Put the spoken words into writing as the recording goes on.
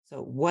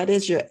So what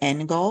is your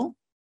end goal?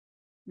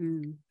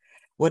 Mm.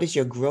 What is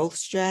your growth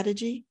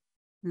strategy?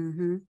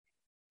 Mm-hmm.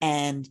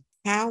 And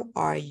how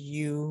are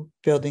you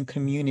building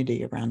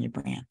community around your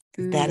brand?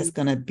 That is Mm.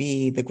 going to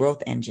be the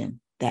growth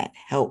engine that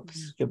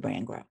helps your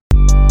brand grow.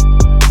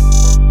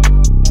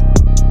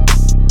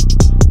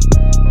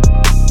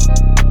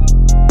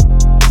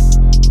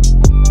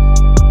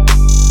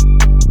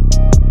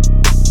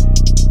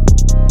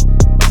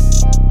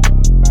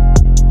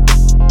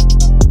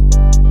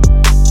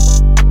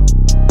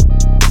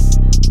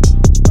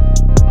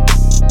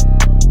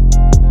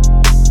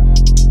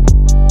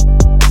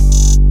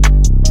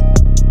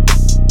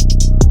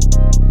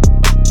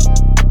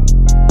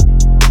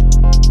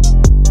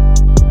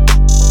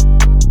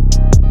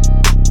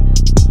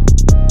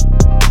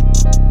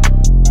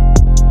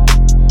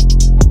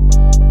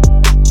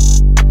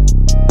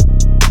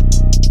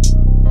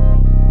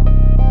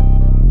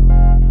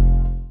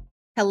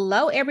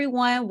 Hello,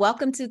 everyone.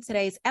 Welcome to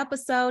today's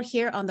episode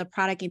here on the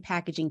Product and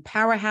Packaging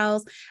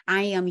Powerhouse.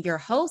 I am your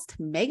host,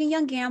 Megan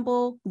Young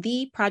Gamble,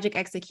 the project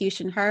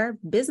execution her,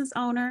 business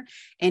owner,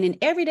 and an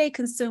everyday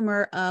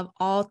consumer of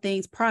all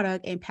things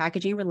product and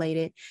packaging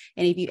related.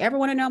 And if you ever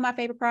want to know my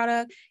favorite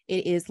product,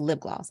 it is lip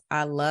gloss.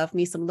 I love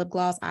me some lip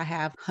gloss. I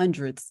have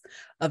hundreds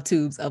of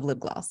tubes of lip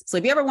gloss. So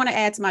if you ever want to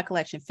add to my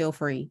collection, feel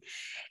free.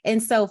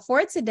 And so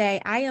for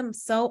today, I am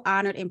so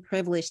honored and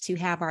privileged to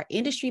have our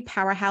industry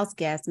powerhouse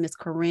guest, Ms.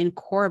 Corynne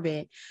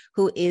Corbett,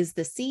 who is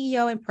the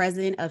CEO and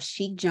president of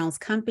Chic Jones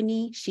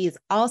Company. She is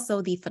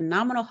also the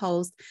phenomenal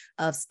host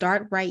of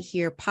Start Right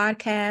Here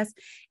podcast.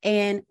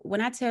 And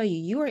when I tell you,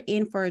 you are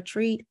in for a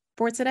treat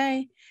for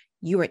today,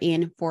 you are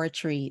in for a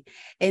treat.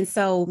 And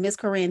so, Ms.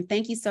 Corynne,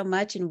 thank you so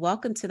much and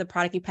welcome to the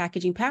Product and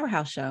Packaging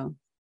Powerhouse Show.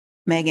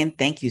 Megan,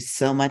 thank you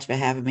so much for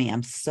having me.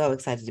 I'm so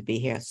excited to be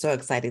here. So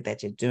excited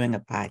that you're doing a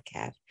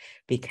podcast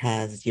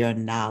because your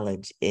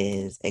knowledge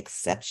is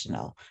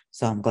exceptional.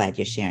 So I'm glad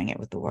you're sharing it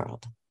with the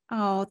world.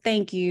 Oh,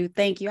 thank you.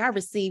 Thank you. I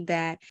received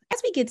that.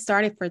 As we get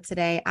started for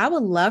today, I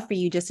would love for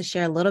you just to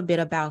share a little bit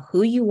about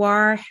who you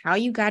are, how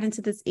you got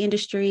into this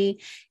industry,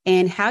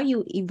 and how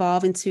you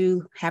evolve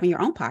into having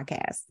your own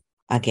podcast.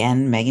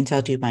 Again, Megan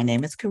told you my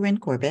name is Corynne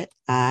Corbett.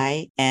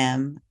 I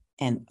am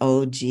an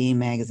OG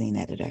magazine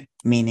editor,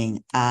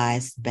 meaning I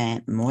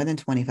spent more than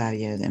 25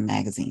 years in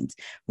magazines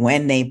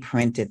when they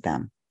printed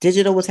them.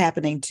 Digital was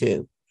happening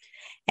too.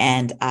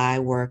 And I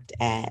worked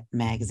at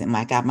magazine.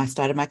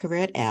 Started my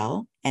career at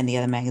Elle, and the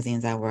other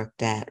magazines I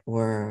worked at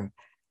were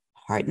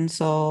Heart and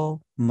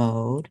Soul,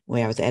 Mode,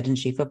 where I was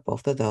editor-in-chief of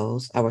both of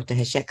those. I worked at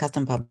Hachette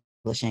Custom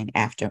Publishing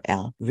after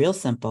Elle. Real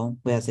Simple,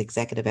 where I was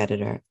executive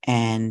editor,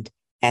 and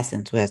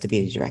Essence, where I was the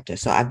beauty director.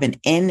 So I've been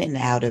in and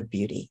out of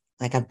beauty.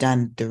 Like I've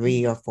done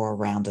 3 or 4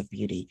 rounds of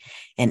beauty.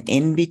 And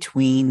in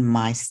between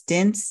my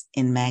stints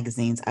in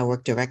magazines, I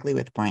worked directly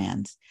with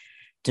brands,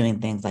 doing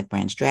things like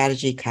brand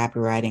strategy,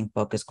 copywriting,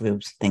 focus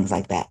groups, things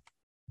like that.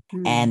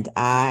 And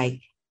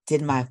I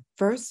did my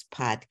first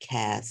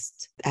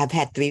podcast. I've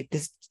had 3.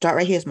 This Start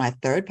Right Here is my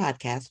 3rd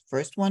podcast.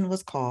 First one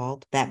was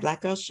called That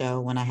Black Girl Show,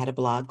 when I had a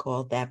blog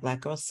called That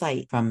Black Girl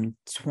Site from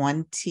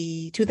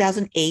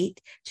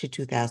 2008 to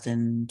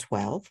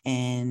 2012.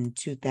 In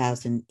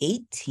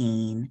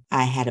 2018,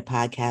 I had a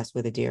podcast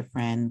with a dear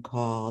friend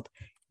called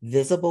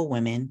Visible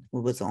Women,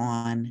 who was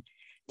on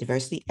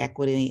diversity,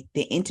 equity,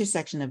 the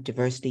intersection of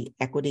diversity,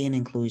 equity, and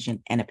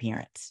inclusion, and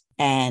appearance.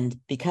 And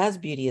because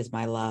beauty is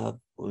my love,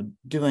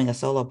 doing a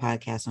solo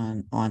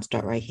podcast on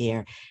Start Right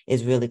Here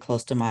is really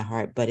close to my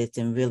heart, but it's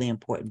really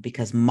important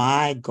because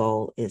my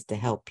goal is to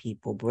help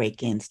people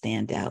break in,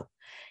 stand out,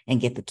 and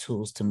get the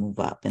tools to move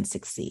up and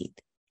succeed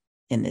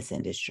in this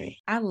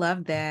industry. I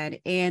love that.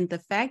 And the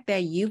fact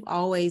that you've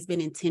always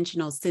been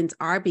intentional since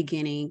our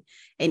beginning.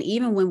 And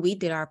even when we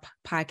did our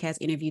podcast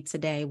interview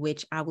today,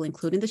 which I will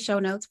include in the show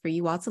notes for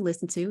you all to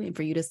listen to and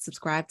for you to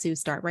subscribe to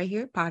Start Right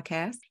Here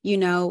podcast,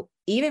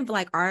 even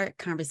like our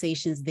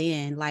conversations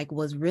then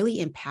was really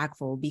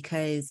impactful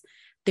because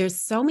there's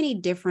so many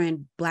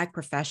different Black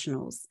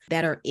professionals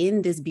that are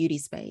in this beauty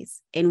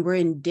space, and we're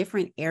in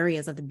different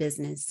areas of the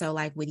business. So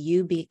with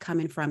you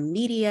coming from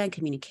media and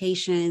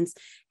communications,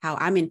 how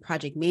I'm in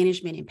project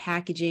management and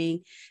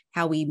packaging,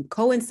 how we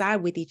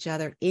coincide with each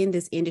other in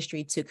this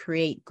industry to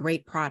create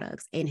great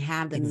products and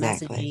have the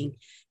messaging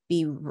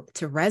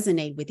to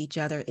resonate with each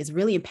other is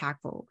really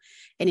impactful.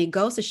 And it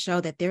goes to show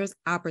that there's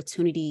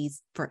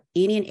opportunities for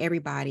any and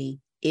everybody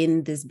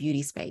in this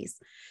beauty space.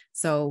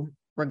 So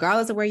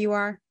regardless of where you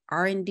are,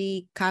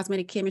 R&D,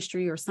 cosmetic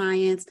chemistry or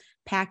science,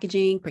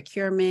 packaging,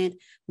 procurement,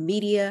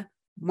 media,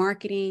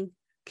 marketing,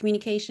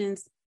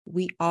 communications,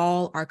 we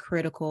all are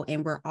critical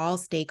and we're all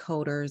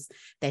stakeholders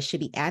that should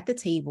be at the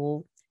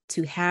table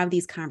to have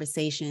these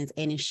conversations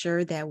and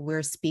ensure that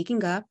we're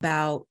speaking up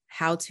about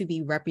how to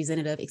be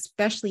representative,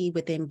 especially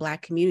within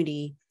Black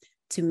community,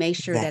 to make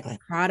sure that the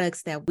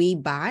products that we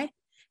buy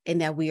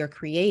and that we are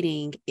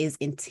creating is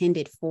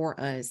intended for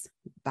us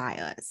by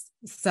us.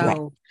 So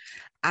Right.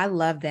 I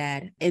love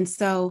that. And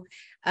so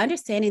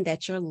understanding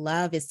that your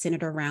love is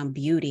centered around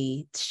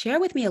beauty, share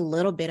with me a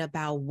little bit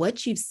about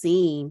what you've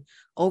seen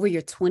over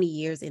your 20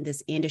 years in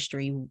this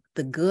industry,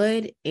 the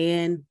good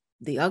and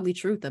the ugly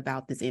truth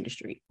about this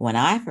industry. When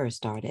I first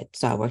started,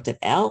 so I worked at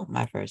Elle,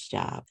 my first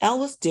job. Elle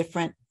was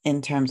different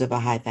in terms of a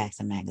high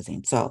fashion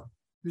magazine. So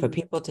for Mhm.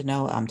 people to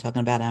know,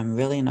 I'm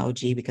really an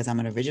OG because I'm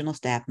an original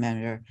staff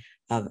member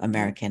of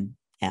American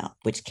Elle,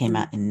 which came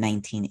out in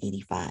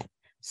 1985.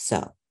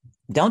 So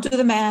don't do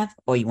the math,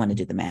 or you want to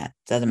do the math,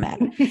 doesn't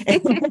matter.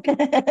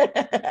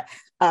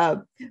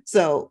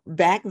 So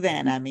back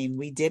then, I mean,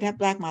 we did have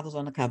Black models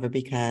on the cover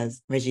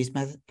because Regis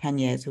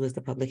Pagnès, who was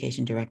the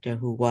publication director,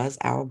 who was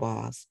our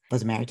boss,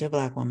 was married to a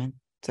Black woman.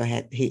 So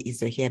he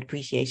had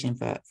appreciation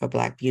for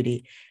Black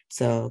beauty.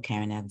 So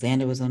Karen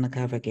Alexander was on the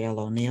cover, Gail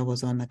O'Neill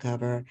was on the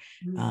cover,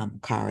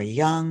 Cara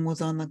Young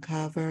was on the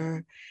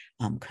cover,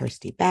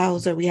 Kirsty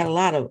Bowser. We had a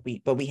lot of,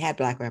 but we had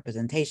Black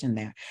representation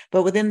there.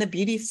 But within the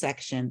beauty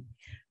section,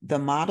 the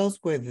models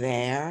were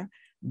there,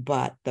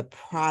 but the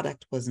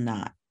product was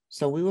not.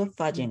 So we were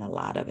fudging a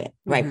lot of it,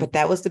 right? But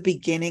that was the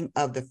beginning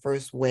of the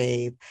first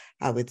wave,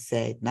 I would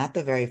say, not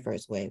the very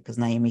first wave, because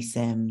Naomi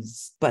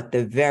Sims, but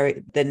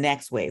the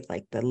next wave,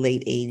 like the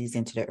late 80s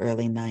into the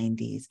early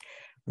 90s,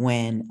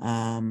 when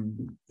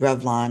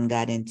Revlon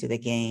got into the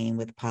game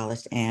with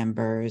polished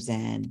ambers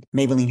and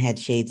Maybelline had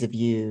Shades of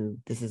You.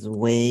 This is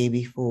way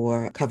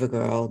before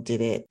CoverGirl did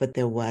it, but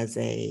there was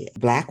a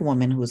Black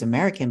woman who was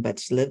American, but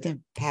she lived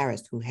in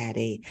Paris, who had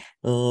a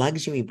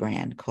luxury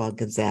brand called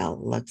Gazelle,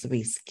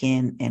 luxury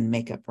skin and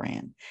makeup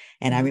brand.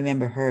 And I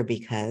remember her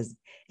because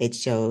it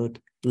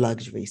showed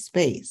luxury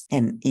space.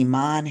 And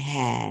Iman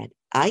had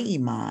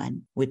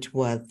Iman, which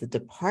was the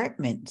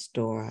department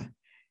store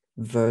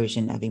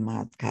version of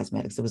Iman's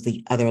Cosmetics. It was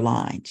the other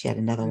line. She had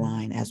another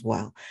line as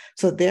well.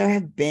 So there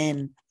have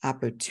been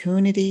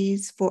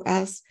opportunities for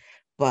us,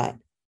 but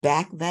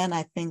back then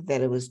I think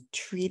that it was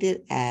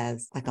treated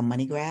as like a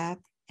money grab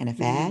and a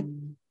fad.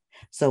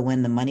 So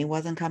when the money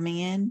wasn't coming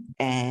in,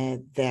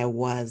 and there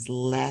was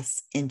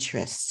less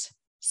interest.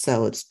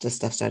 So it's just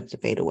stuff started to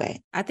fade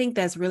away. I think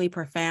that's really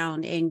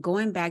profound. And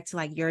going back to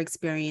like your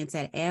experience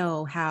at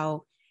Elle,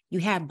 how you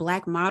had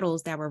Black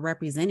models that were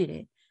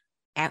represented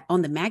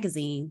on the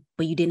magazine,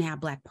 but you didn't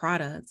have Black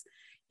products,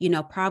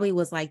 probably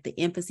was like the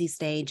infancy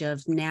stage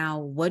of now,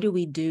 what do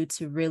we do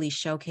to really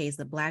showcase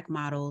the Black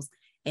models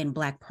and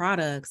Black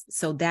products?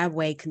 So that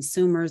way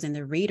consumers and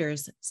the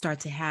readers start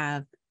to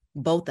have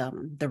both of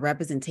them, the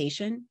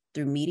representation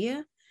through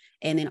media,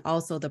 and then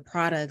also the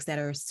products that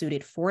are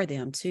suited for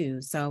them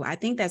too. So I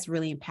think that's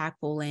really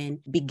impactful and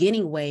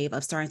beginning wave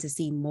of starting to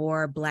see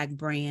more Black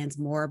brands,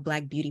 more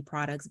Black beauty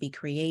products be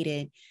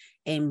created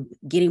and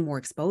getting more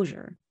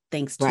exposure.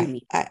 Thanks to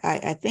me.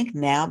 I think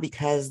now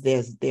because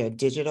there are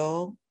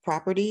digital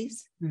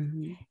properties,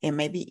 it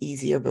may be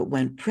easier, but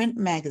when print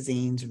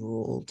magazines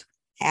ruled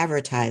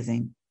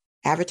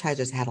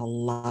advertisers had a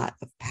lot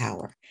of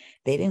power.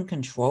 They didn't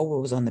control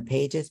what was on the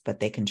pages, but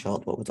they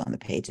controlled what was on the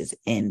pages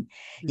in,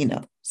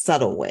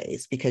 subtle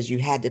ways, because you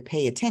had to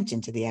pay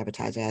attention to the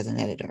advertiser as an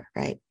editor,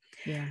 right?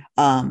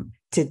 Yeah.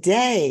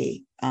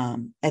 Today, I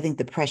think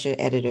the pressure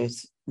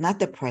editors, not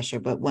the pressure,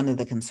 but one of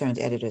the concerns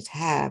editors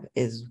have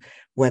is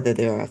whether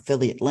there are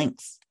affiliate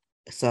links.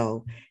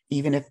 So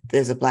even if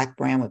there's a Black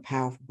brand with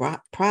powerful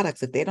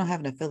products, if they don't have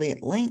an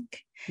affiliate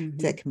link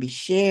that can be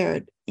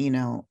shared, in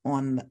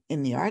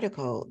the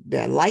article,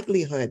 the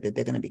likelihood that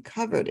they're going to be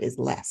covered is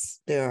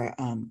less. There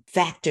are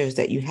factors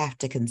that you have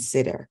to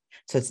consider.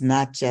 So it's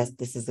not just,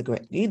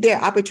 there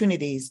are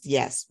opportunities,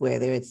 yes,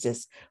 whether it's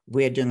just,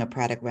 we're doing a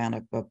product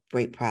roundup of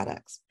great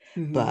products.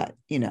 But,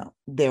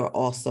 there are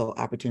also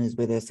opportunities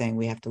where they're saying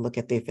we have to look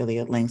at the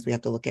affiliate links. We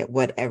have to look at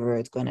whatever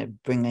is going to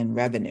bring in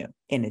revenue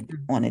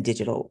on a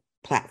digital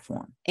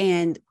platform.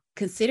 And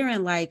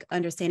considering like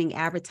understanding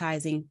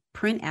advertising,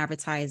 print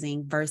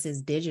advertising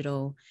versus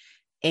digital,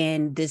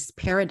 and this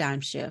paradigm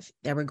shift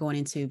that we're going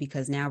into,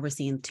 because now we're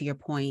seeing, to your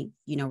point,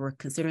 we're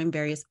considering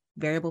various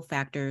variable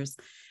factors,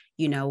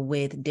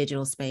 with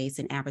digital space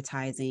and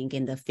advertising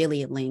and the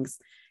affiliate links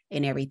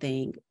and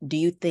everything. Do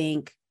you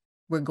think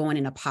we're going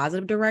in a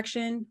positive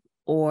direction,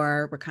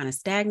 or we're kind of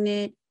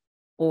stagnant,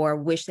 or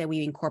wish that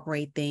we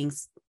incorporate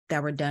things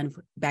that were done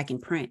back in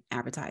print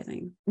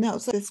advertising? No,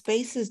 so the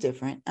space is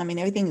different. I mean,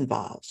 everything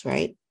evolves,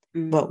 right?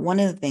 But one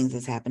of the things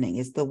that's happening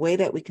is the way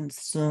that we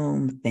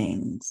consume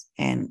things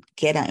and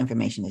get our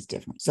information is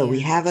different. So we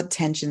have a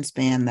attention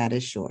span that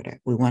is shorter.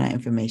 We want our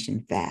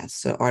information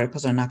fast. So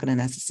articles are not going to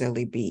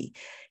necessarily be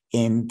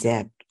in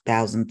depth,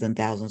 thousands and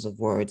thousands of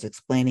words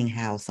explaining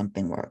how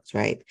something works,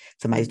 right?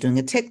 Somebody's doing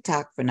a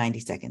TikTok for 90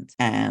 seconds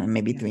and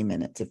maybe 3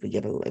 minutes if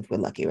we're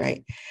lucky,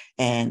 right?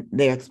 And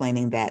they're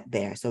explaining that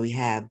there. So we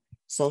have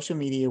social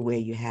media where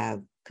you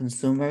have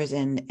consumers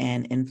and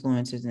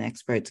influencers and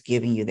experts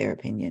giving you their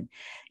opinion.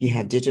 You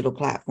have digital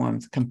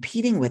platforms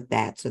competing with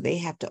that. So they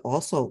have to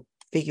also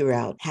figure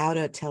out how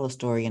to tell a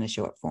story in a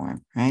short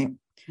form, right?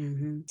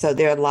 Mm-hmm. So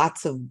there are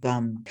lots of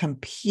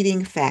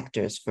competing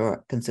factors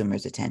for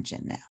consumers'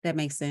 attention now. That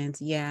makes sense.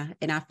 Yeah.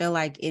 And I feel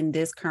like in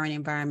this current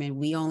environment,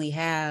 we only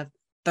have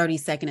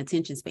 30-second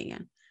attention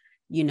span,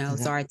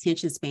 so our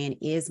attention span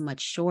is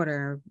much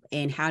shorter.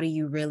 And how do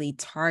you really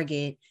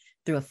target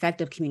through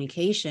effective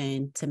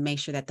communication to make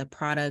sure that the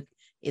product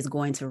is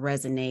going to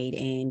resonate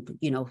and,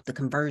 the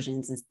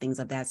conversions and things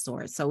of that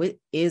sort. So it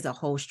is a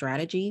whole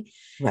strategy.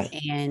 Right.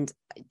 And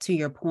to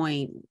your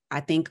point,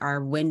 I think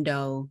our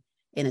window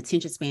in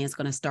attention span is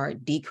going to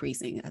start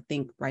decreasing. I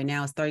think right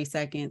now it's 30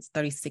 seconds,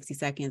 30, 60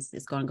 seconds.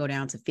 It's going to go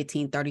down to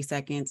 15, 30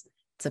 seconds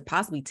to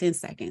possibly 10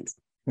 seconds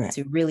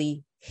to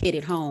really hit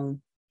it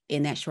home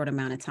in that short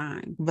amount of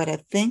time. But I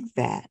think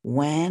that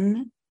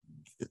when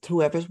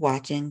whoever's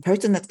watching,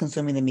 person that's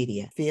consuming the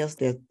media feels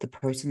that the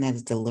person that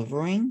is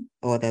delivering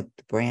or the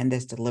brand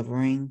that's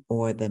delivering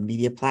or the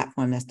media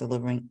platform that's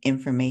delivering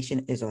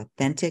information is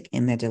authentic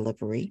in their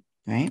delivery,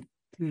 right?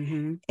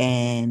 Mm-hmm.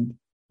 And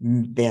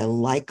they're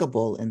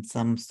likable in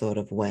some sort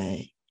of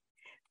way,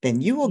 then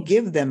you will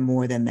give them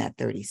more than that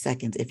 30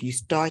 seconds. If you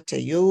start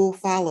to, you'll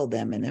follow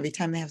them. And every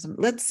time they have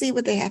let's see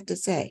what they have to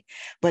say.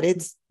 But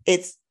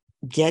it's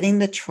getting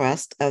the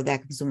trust of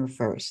that consumer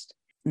first,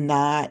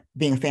 not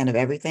being a fan of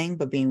everything,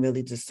 but being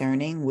really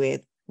discerning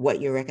with what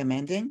you're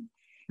recommending.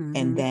 Mm-hmm.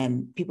 And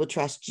then people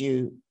trust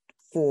you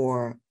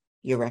for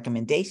your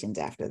recommendations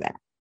after that,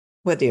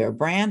 whether you're a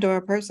brand or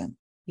a person.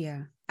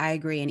 Yeah, I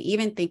agree. And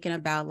even thinking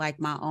about like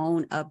my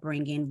own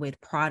upbringing with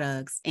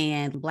products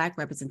and Black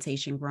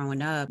representation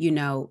growing up,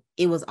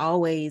 it was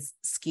always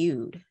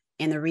skewed.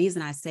 And the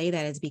reason I say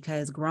that is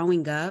because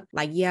growing up,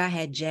 like, I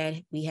had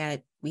Jet, we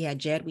had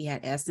Jet, we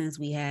had Essence,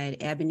 we had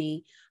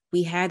Ebony,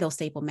 we had those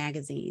staple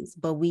magazines,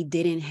 but we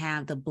didn't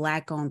have the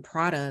Black-owned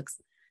products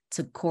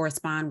to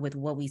correspond with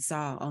what we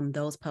saw on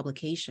those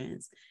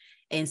publications.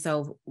 And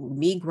so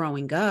me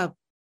growing up,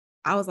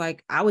 I was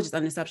just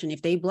under the assumption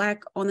if they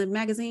Black on the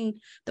magazine,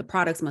 the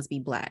products must be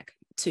Black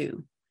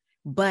too.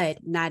 But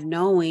not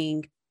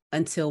knowing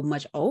until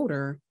much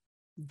older,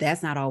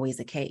 that's not always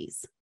the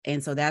case.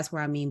 And so that's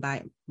where I mean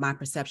by my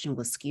perception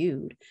was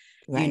skewed,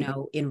 right.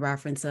 In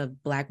reference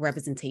of Black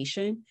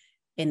representation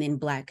and then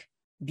Black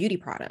beauty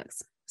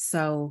products.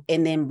 So,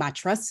 and then my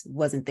trust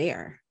wasn't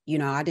there.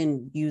 I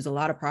didn't use a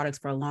lot of products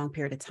for a long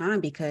period of time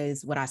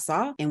because what I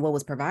saw and what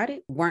was provided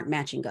weren't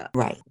matching up.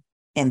 Right.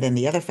 And then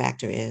the other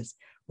factor is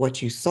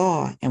what you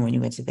saw. And when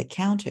you went to the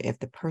counter, if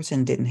the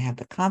person didn't have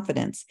the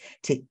confidence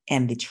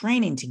and the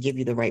training to give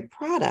you the right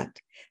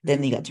product,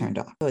 then you got turned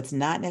off. So it's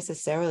not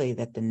necessarily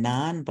that the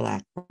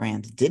non-Black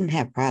brands didn't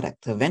have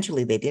product. So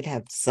eventually they did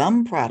have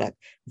some product,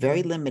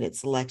 very limited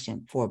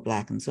selection for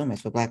Black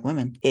consumers. For Black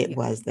women, it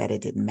was that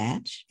it didn't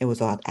match. It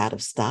was all out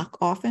of stock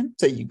often.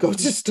 So you go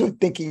to the store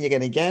thinking you're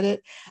going to get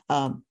it.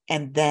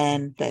 And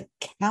then the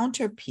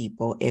counter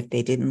people, if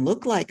they didn't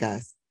look like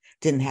us,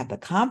 didn't have the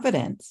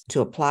confidence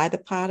to apply the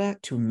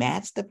product, to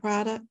match the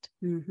product,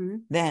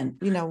 then,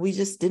 we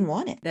just didn't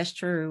want it. That's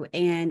true.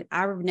 And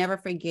I will never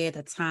forget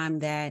the time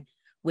that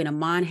when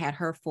Amon had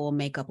her full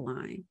makeup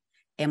line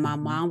and my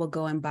mom would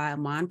go and buy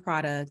Amon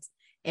products.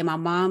 And my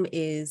mom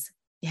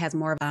has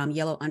more of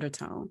yellow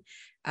undertone,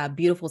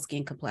 beautiful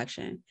skin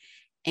complexion.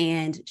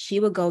 And she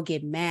would go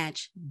get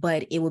matched,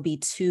 but it would be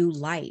too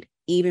light,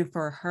 even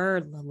for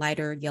her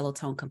lighter yellow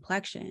tone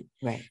complexion.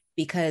 Right.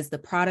 Because the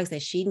products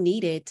that she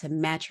needed to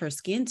match her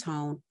skin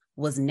tone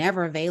was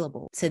never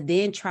available. To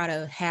then try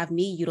to have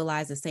me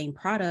utilize the same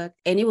product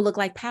and it would look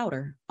like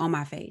powder on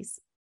my face.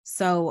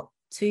 So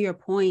to your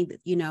point,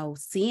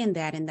 seeing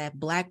that and that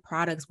Black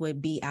products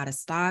would be out of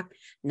stock,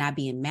 not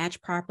being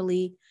matched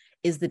properly,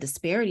 is the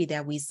disparity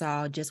that we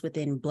saw just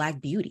within Black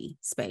beauty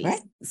space.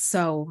 Right.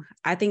 So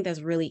I think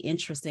that's really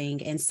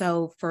interesting. And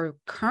so for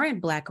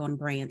current Black-owned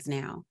brands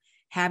now,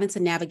 having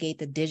to navigate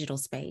the digital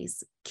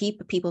space,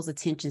 keep people's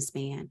attention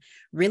span,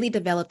 really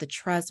develop the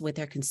trust with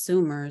their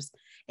consumers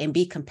and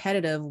be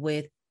competitive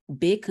with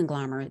big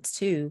conglomerates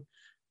too.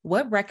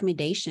 What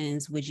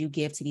recommendations would you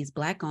give to these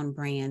Black-owned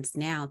brands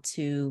now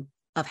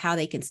of how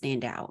they can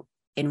stand out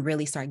and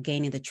really start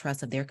gaining the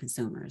trust of their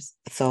consumers?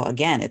 So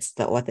again, it's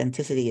the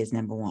authenticity is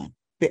number one.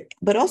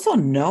 But also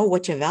know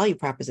what your value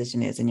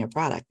proposition is in your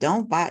product.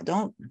 Don't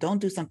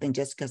do something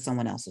just because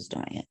someone else is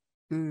doing it.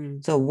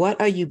 So what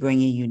are you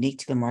bringing unique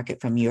to the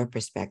market from your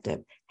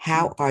perspective?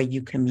 How are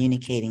you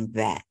communicating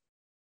that,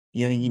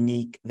 your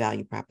unique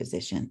value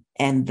proposition?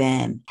 And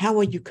then how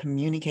are you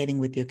communicating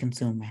with your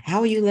consumer?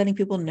 How are you letting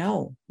people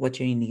know what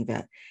your unique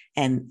about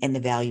and the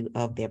value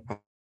of their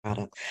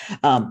product?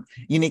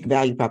 Unique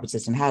value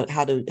proposition. How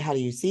do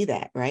you see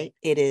that, right?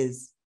 It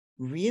is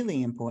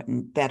really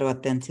important that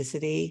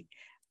authenticity,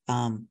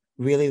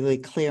 really, really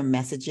clear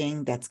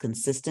messaging that's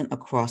consistent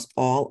across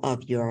all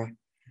of your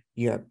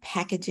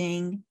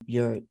packaging,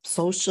 your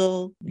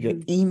social, your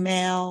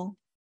email,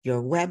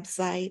 your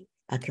website,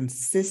 a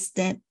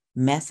consistent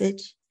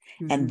message,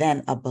 and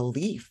then a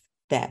belief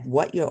that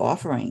what you're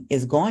offering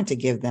is going to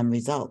give them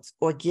results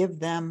or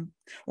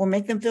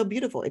make them feel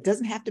beautiful. It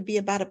doesn't have to be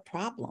about a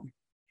problem.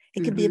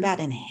 It could be about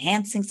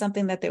enhancing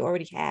something that they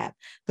already have,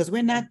 because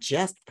we're not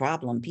just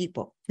problem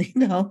people.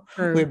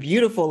 We're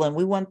beautiful and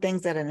we want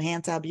things that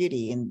enhance our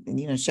beauty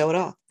and show it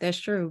off. That's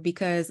true,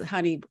 because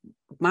honey,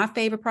 my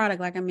favorite product,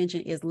 like I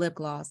mentioned, is lip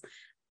gloss.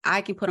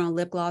 I can put on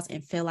lip gloss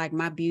and feel like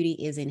my beauty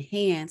is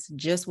enhanced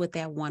just with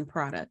that one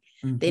product.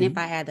 Then if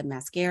I add the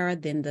mascara,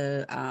 then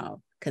the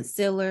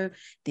concealer,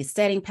 the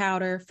setting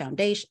powder,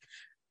 foundation,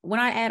 when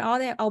I add all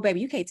that, oh baby,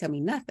 you can't tell me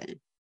nothing.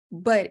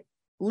 But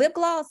lip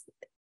gloss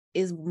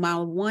is my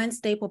one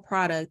staple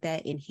product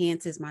that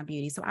enhances my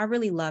beauty. So I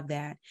really love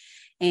that.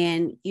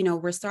 And,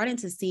 we're starting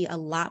to see a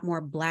lot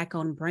more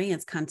Black-owned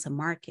brands come to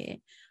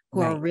market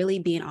who are really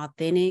being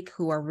authentic,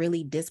 who are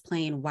really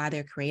displaying why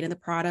they're creating the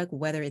product,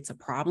 whether it's a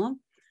problem.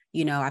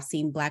 I've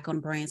seen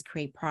Black-owned brands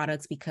create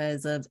products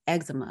because of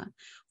eczema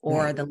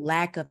or the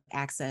lack of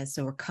access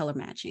or color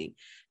matching,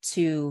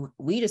 to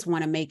we just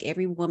want to make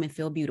every woman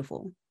feel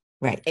beautiful.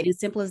 Right. And as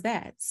simple as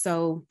that.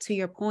 So to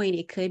your point,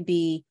 it could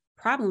be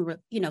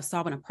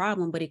solving a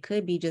problem, but it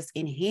could be just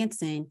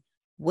enhancing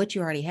what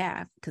you already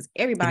have, because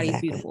everybody's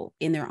beautiful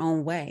in their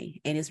own way.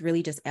 And it's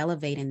really just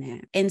elevating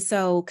that. And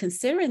so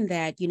considering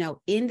that,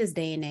 in this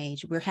day and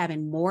age, we're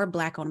having more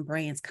Black-owned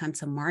brands come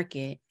to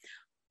market.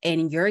 And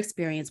in your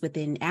experience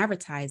within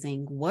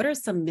advertising, what are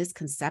some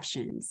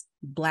misconceptions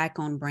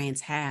Black-owned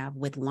brands have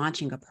with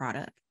launching a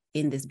product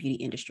in this beauty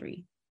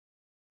industry?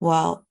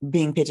 Well,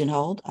 being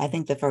pigeonholed, I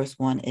think the first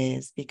one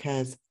is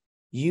because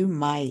you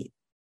might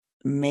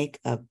make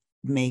a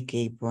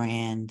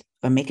brand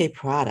or make a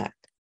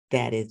product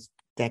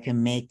that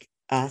can make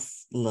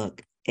us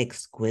look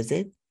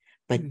exquisite,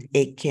 but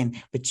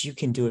you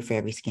can do it for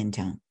every skin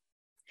tone.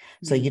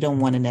 So you don't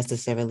want to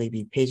necessarily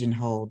be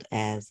pigeonholed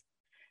as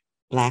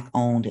Black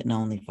owned and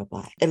only for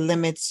Black. It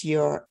limits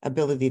your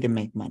ability to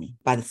make money.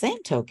 By the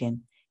same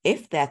token,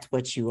 if that's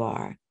what you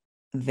are,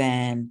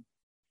 then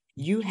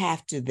you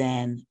have to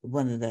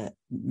one of the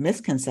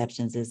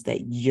misconceptions is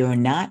that you're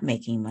not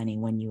making money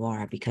when you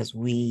are, because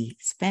we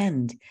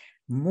spend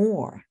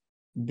more,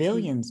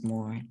 billions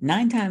more,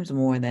 9 times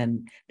more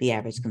than the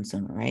average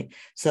consumer, right?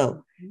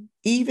 So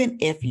even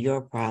if your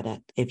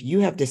product, if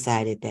you have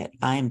decided that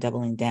I am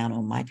doubling down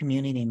on my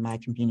community and my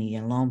community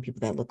alone,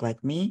 people that look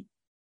like me,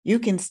 you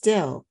can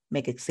still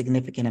make a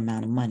significant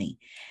amount of money.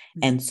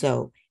 And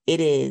so it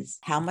is,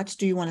 how much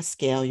do you want to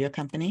scale your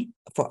company?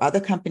 For other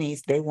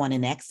companies, they want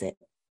an exit,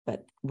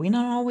 but we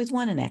don't always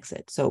want an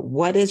exit. So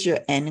what is your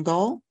end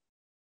goal?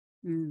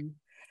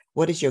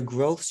 What is your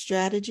growth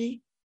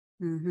strategy?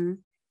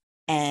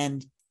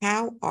 And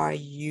how are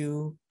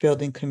you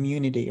building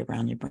community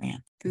around your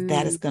brand?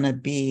 That is going to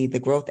be the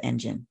growth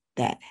engine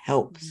that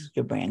helps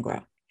your brand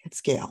grow at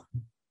scale,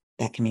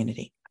 that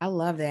community. I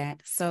love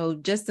that. So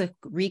just to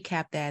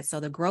recap that,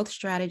 so the growth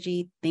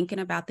strategy, thinking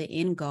about the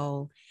end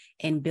goal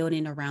and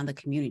building around the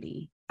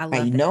community. I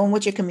love that. Knowing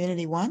what your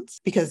community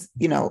wants, because,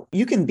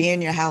 you can be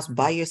in your house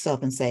by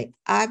yourself and say,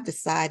 I've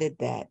decided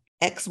that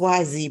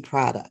XYZ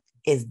product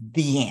is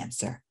the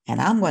answer.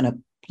 And I'm going to,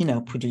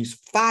 produce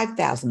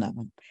 5,000 of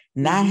them,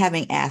 not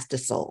having asked a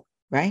soul,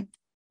 right?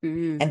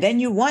 And then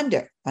you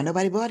wonder why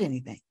nobody bought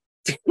anything.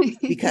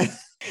 because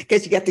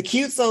you got the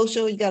cute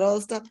social, you got all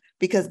the stuff,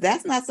 because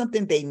that's not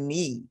something they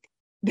need.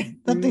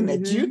 Something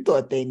that you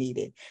thought they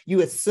needed.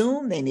 You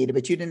assume they needed,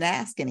 but you didn't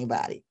ask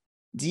anybody.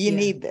 Do you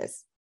need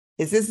this?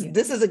 Is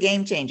this is a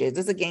game changer? Is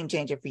this a game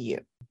changer for you?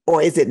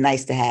 Or is it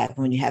nice to have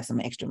when you have some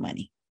extra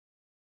money?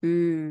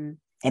 And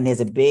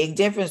there's a big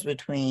difference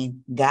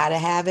between gotta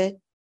have it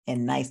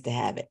and nice to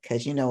have it.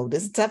 Because,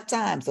 this is a tough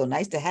time. So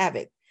nice to have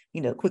it,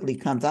 quickly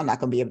comes, I'm not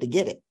going to be able to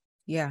get it.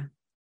 Yeah.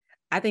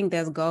 I think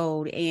that's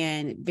gold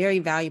and very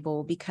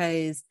valuable,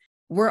 because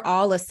we're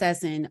all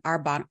assessing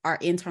our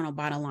internal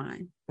bottom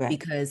line,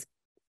 because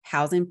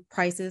housing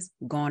prices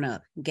going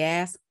up,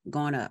 gas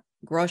going up,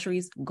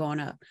 groceries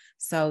going up.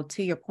 So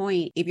to your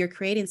point, if you're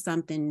creating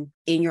something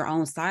in your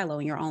own silo,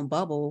 in your own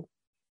bubble,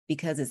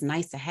 because it's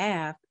nice to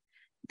have,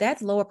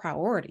 that's lower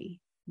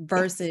priority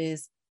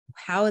versus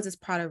how is this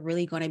product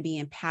really going to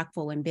be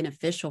impactful and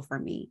beneficial for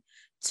me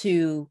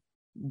to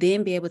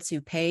then be able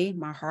to pay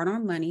my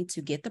hard-earned money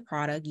to get the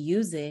product,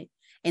 use it,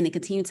 and then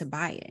continue to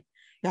buy it.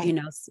 Right.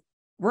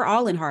 We're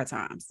all in hard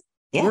times.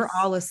 Yes. We're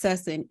all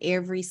assessing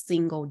every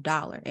single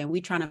dollar, and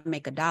we're trying to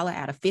make $1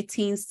 out of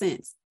 15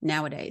 cents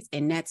nowadays.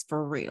 And that's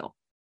for real.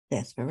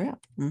 That's for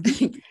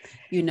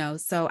real.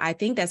 So I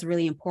think that's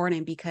really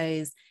important,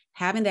 because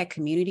having that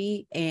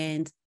community,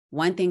 and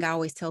one thing I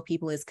always tell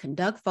people is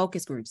conduct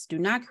focus groups. Do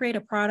not create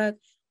a product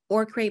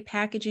or create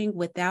packaging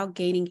without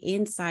gaining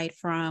insight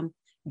from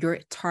your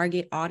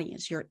target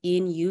audience, your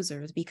end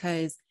users,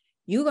 because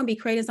you're going to be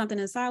creating something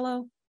in a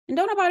silo and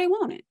don't nobody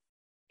want it.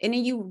 And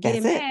then you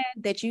get mad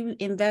that you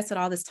invested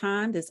all this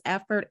time, this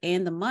effort,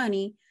 and the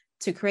money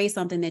to create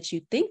something that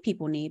you think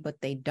people need, but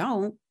they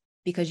don't,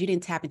 because you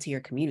didn't tap into your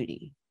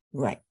community.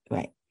 Right.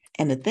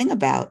 And the thing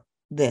about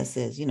this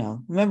is,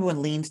 remember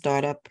when lean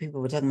startup,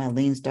 people were talking about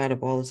lean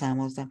startup all the time.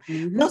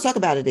 We don't talk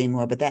about it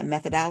anymore, but that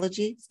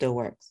methodology still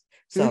works.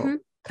 So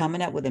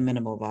coming up with a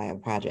minimal viable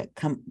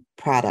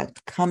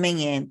product, coming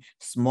in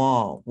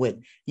small with,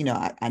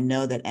 I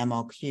know that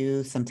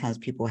MLQ, sometimes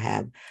people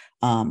have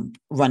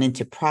run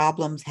into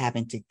problems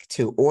having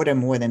to order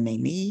more than they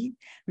need,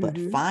 but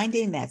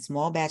finding that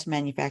small batch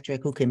manufacturer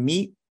who can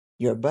meet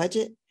your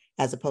budget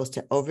as opposed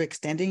to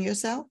overextending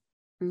yourself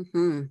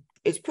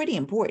is pretty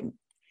important.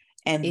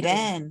 And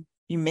then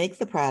you make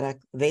the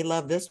product, they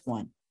love this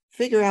one,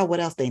 figure out what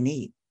else they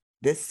need,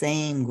 this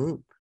same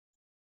group.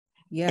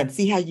 And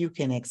see how you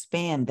can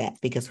expand that,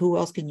 because who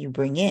else can you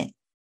bring in?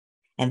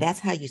 And that's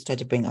how you start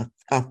to bring an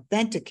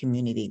authentic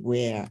community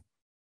where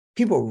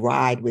people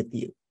ride with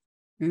you.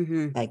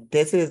 Like,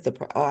 this is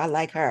I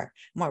like her.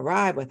 I'm going to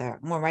ride with her.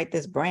 I'm going to write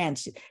this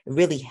brand. It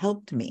really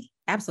helped me.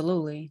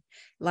 Absolutely.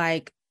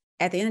 Like,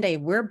 at the end of the day,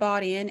 we're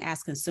bought in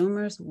as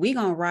consumers. We're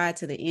going to ride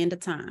to the end of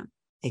time.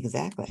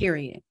 Exactly.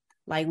 Period.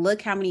 Like,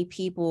 look how many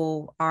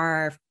people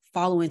are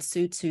following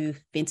suit to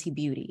Fenty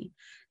Beauty,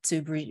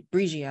 to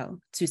Briogeo,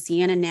 to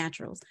Sienna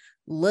Naturals.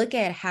 Look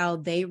at how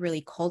they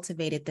really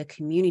cultivated the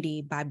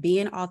community by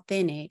being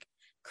authentic,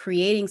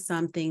 creating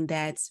something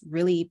that's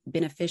really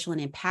beneficial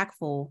and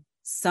impactful,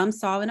 some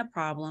solving a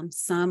problem,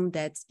 some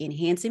that's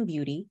enhancing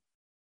beauty,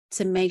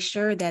 to make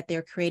sure that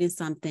they're creating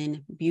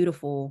something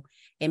beautiful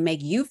and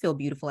make you feel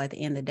beautiful at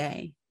the end of the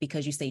day,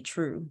 because you stay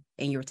true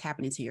and you're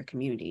tapping into your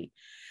community.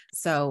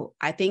 So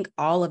I think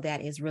all of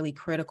that is really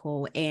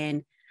critical.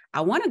 And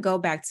I want to go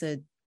back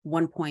to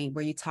one point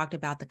where you talked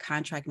about the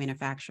contract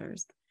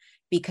manufacturers,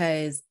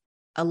 because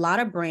a lot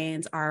of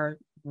brands are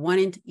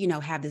wanting to,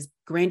 have this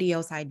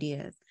grandiose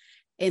ideas.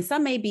 And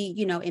some may be,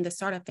 in the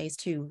startup phase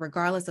too,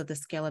 regardless of the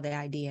scale of the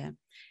idea.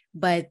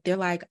 But they're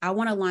like, I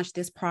want to launch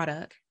this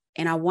product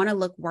and I want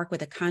to work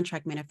with a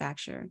contract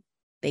manufacturer.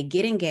 They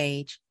get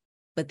engaged,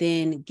 but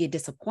then get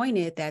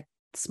disappointed that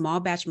small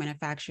batch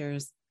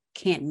manufacturers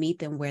can't meet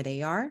them where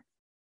they are,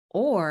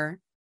 or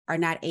are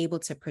not able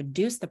to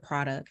produce the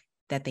product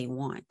that they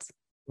want.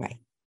 Right.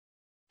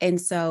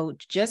 And so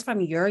just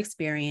from your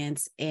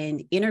experience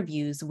and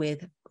interviews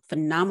with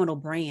phenomenal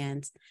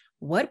brands,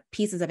 what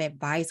pieces of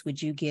advice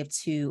would you give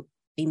to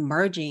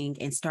emerging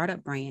and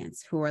startup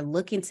brands who are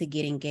looking to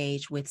get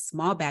engaged with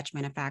small batch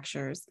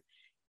manufacturers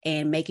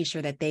and making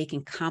sure that they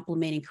can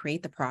complement and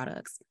create the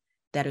products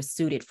that are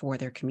suited for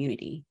their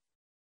community?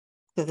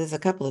 So there's a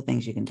couple of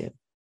things you can do.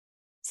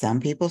 Some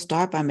people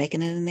start by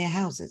making it in their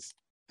houses,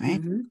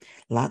 right?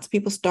 Lots of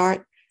people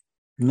start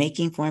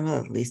making formula,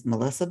 at least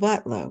Melissa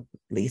Butler,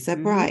 Lisa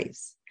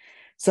Price.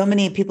 So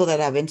many people that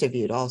I've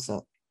interviewed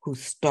also who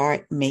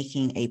start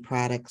making a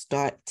product,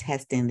 start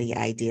testing the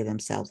idea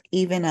themselves.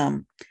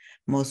 Even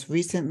most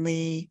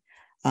recently,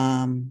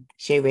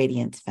 Shea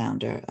Radiance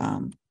founder,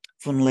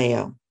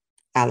 Funleo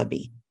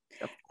Alabi,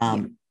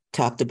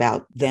 talked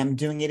about them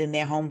doing it in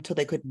their home till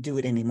they couldn't do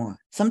it anymore.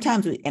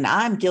 Sometimes and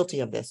I'm guilty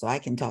of this, so I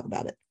can talk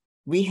about it.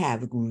 We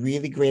have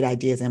really great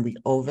ideas and we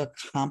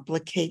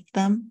overcomplicate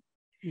them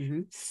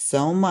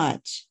so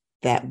much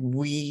that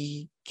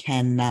we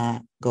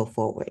cannot go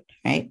forward,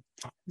 right?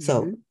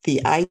 So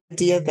the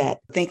idea that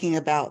thinking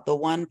about the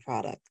one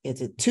product,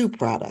 is it two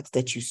products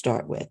that you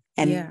start with?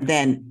 And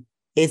then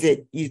is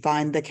it you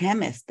find the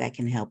chemist that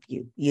can help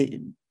you?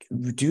 You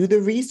do the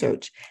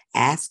research,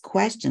 ask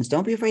questions.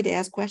 Don't be afraid to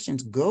ask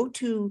questions. Go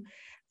to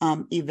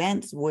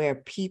events where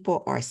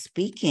people are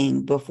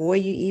speaking before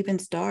you even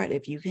start.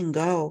 If you can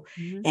go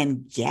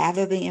and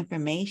gather the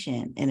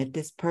information, and if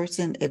this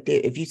person,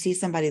 if you see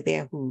somebody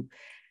there who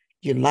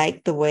you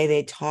like the way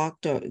they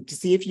talked, or to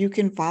see if you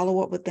can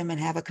follow up with them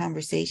and have a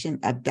conversation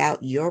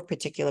about your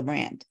particular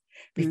brand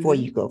before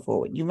you go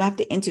forward. You have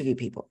to interview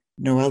people.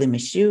 Noelle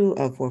Michoud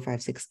of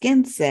 456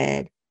 Skin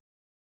said,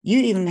 you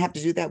even have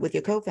to do that with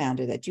your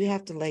co-founder, that you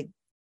have to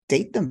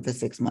date them for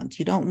 6 months.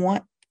 You don't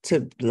want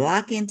to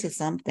lock into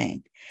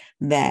something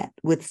that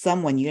with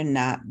someone you're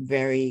not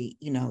very,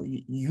 you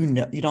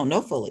don't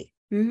know fully.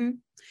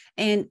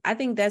 And I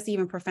think that's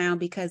even profound,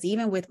 because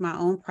even with my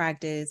own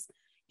practice,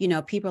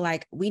 people are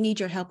like, we need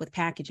your help with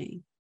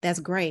packaging. That's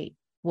great.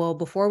 Well,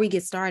 before we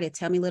get started,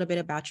 tell me a little bit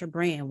about your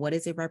brand. What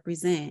does it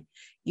represent?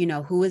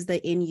 Who is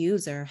the end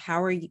user?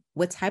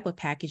 What type of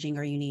packaging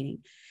are you needing?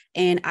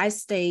 And I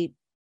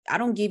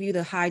don't give you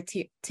the high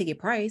ticket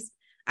price.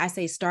 I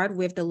say start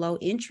with the low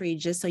entry,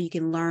 just so you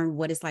can learn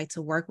what it's like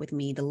to work with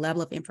me, the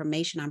level of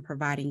information I'm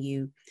providing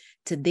you,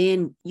 to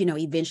then,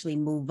 eventually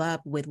move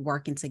up with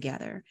working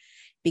together.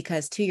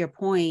 Because to your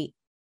point,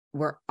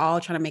 we're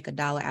all trying to make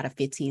 $1 out of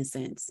 15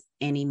 cents.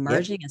 And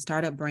emerging and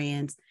startup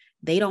brands,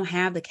 they don't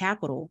have the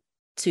capital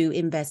to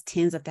invest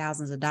tens of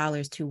thousands of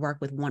dollars to work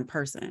with one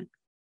person.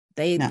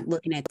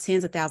 Looking at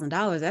tens of thousands of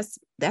dollars.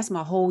 That's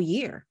my whole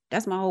year.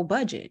 That's my whole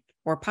budget,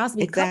 or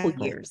possibly a couple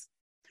years.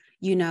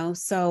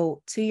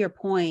 So to your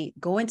point,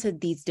 going to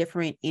these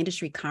different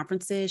industry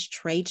conferences,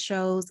 trade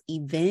shows,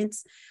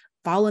 events,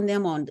 following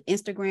them on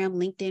Instagram,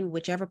 LinkedIn,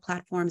 whichever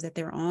platforms that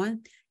they're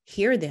on,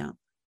 hear them,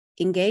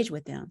 engage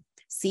with them,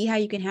 see how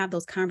you can have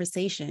those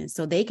conversations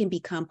so they can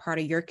become part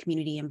of your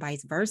community and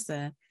vice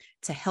versa,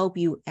 to help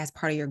you as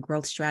part of your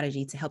growth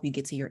strategy, to help you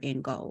get to your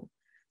end goal.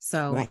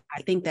 So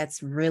I think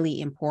that's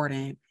really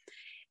important.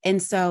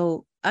 And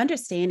so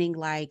understanding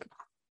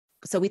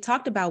so we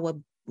talked about what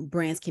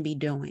brands can be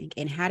doing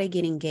and how to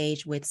get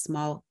engaged with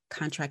small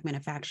contract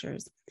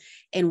manufacturers.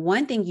 And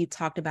one thing you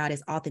talked about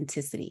is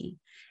authenticity.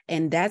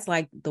 And that's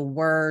like the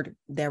word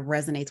that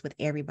resonates with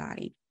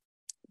everybody.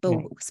 But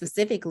Right.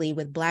 specifically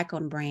with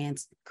Black-owned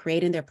brands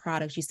creating their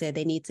products, you said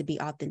they need to be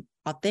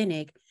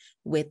authentic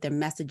with their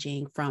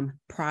messaging, from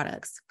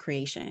products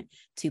creation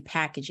to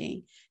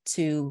packaging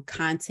to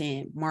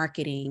content,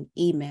 marketing,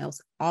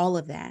 emails, all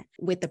of that.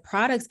 With the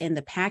products and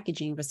the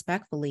packaging,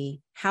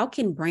 respectfully, how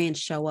can brands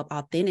show up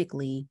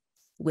authentically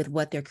with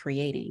what they're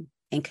creating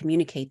and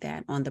communicate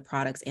that on the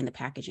products and the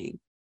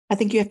packaging? I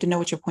think you have to know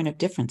what your point of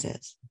difference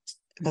is,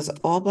 because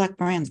Mm-hmm. all Black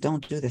brands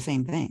don't do the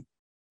same thing.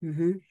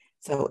 Mm-hmm.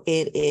 So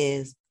it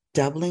is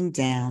doubling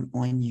down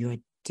on your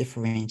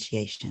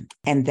differentiation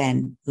and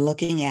then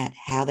looking at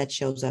how that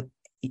shows up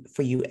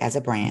for you as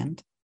a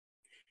brand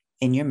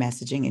in your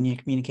messaging, in your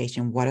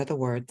communication. What are the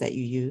words that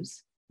you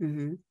use?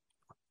 Mm-hmm.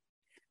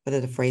 What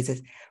are the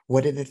phrases?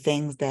 What are the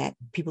things that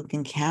people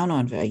can count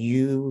on? Are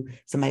you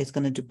somebody who's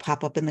going to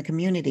pop up in the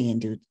community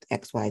and do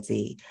X, Y,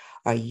 Z?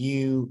 Are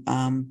you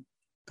going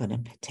to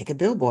take a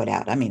billboard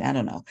out? I mean, I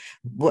don't know.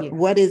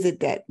 What is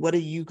it what are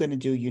you going to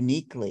do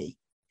uniquely?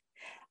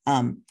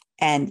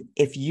 And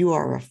if you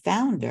are a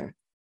founder,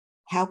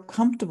 how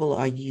comfortable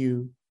are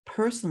you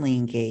personally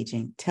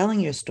engaging, telling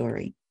your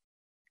story?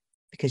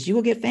 Because you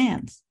will get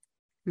fans,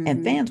 and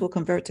Mm-hmm. fans will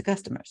convert to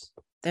customers.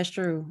 That's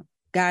true.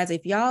 Guys,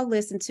 if y'all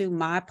listen to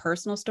my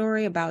personal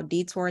story about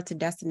Detour to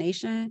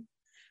Destination,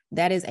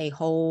 that is a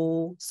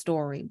whole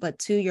story. But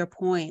to your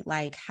point,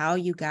 like how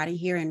you got in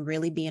here and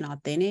really being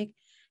authentic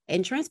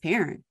and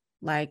transparent,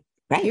 like,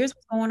 Right. Here's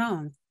what's going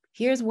on.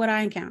 Here's what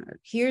I encountered.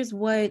 Here's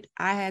what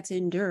I had to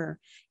endure.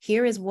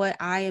 Here is what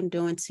I am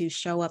doing to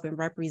show up and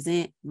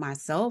represent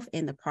myself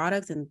and the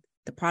products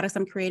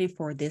I'm creating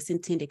for this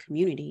intended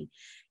community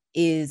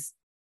is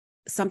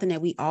something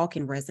that we all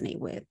can resonate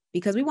with,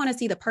 because we want to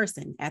see the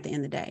person at the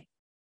end of the day.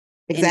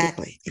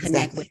 Exactly. And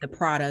connect with the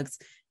products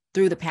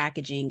through the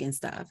packaging and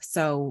stuff.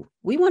 So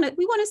we want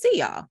to see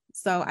y'all.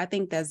 So I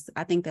think that's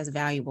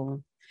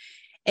valuable.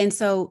 And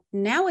so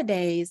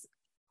nowadays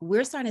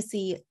we're starting to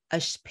see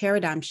a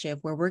paradigm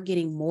shift where we're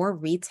getting more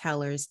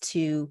retailers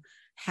to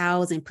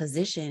house and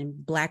position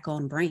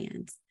Black-owned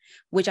brands,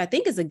 which I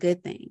think is a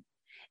good thing.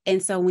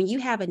 And so when you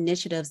have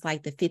initiatives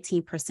like the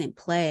 15%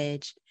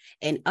 pledge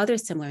and other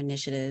similar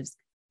initiatives,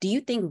 do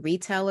you think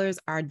retailers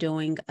are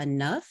doing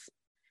enough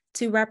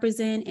to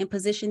represent and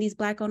position these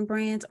Black-owned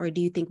brands, or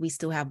do you think we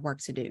still have work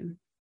to do?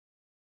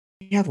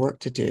 We have work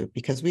to do,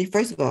 because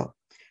first of all,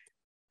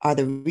 are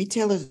the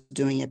retailers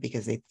doing it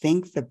because they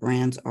think the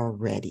brands are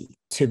ready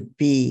to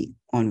be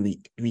on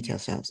retail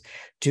shelves?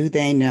 Do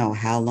they know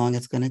how long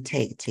it's going to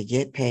take to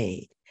get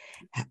paid?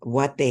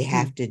 What they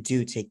have to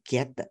do to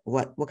get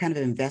what kind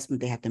of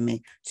investment they have to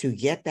make to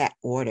get that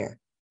order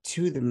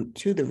to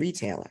the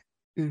retailer?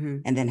 Mm-hmm.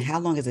 And then how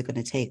long is it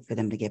going to take for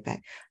them to get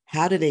back?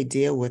 How do they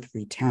deal with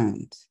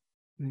returns?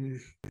 Mm-hmm.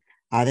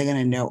 Are they going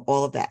to know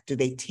all of that? Do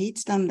they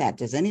teach them that?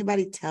 Does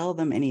anybody tell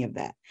them any of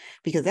that?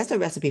 Because that's a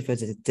recipe for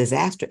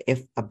disaster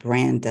if a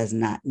brand does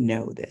not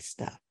know this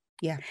stuff.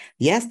 Yeah.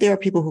 Yes, there are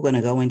people who are going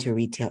to go into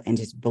retail and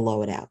just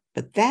blow it out.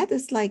 But that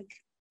is like,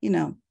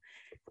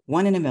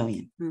 1 in a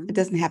million. Mm-hmm. It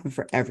doesn't happen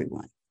for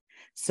everyone.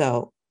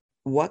 So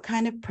what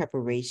kind of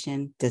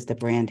preparation does the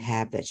brand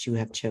have that you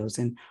have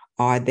chosen?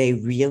 Are they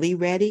really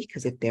ready?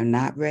 Because if they're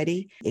not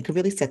ready, it could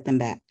really set them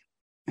back,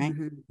 right?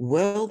 Mm-hmm.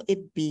 Will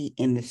it be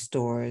in the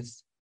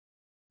stores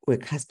where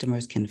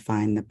customers can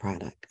find the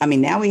product? I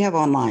mean, now we have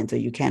online, so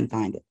you can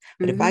find it.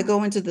 But if I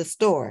go into the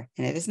store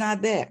and if it's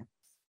not there,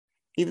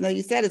 even though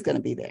you said it's going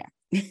to be there,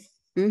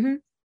 mm-hmm.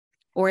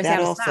 Or it's that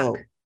out of also, stock.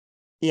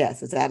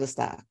 yes, it's out of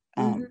stock.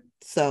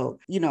 So,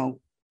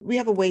 we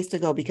have a ways to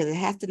go, because it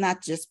has to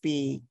not just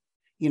be,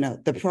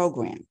 the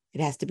program.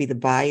 It has to be the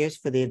buyers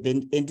for the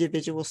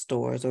individual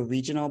stores or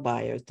regional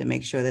buyers to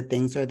make sure that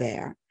things are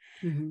there.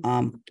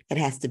 Mm-hmm. It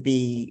has to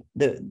be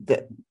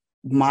the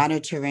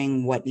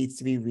monitoring what needs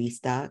to be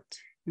restocked,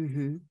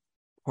 Mm-hmm.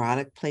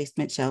 product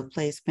placement, shelf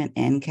placement,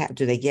 end cap.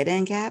 Do they get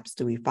end caps?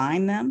 Do we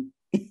find them?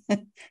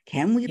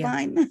 Can we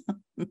find them?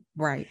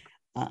 Right.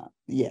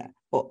 Yeah.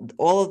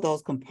 All of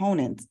those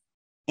components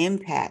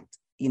impact,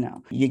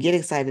 you get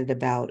excited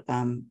about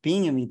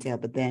being in retail,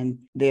 but then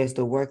there's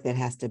the work that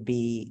has to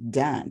be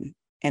done.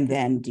 And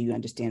then do you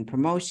understand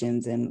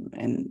promotions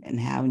and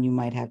how you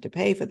might have to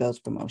pay for those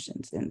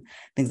promotions and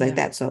things like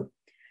that? So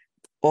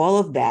all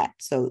of that.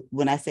 So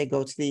when I say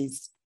go to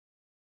these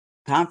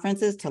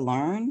conferences to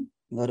learn,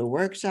 go to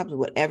workshops,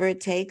 whatever it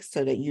takes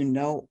so that you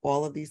know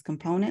all of these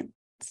components,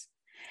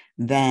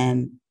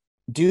 then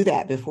do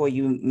that before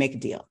you make a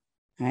deal,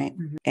 right?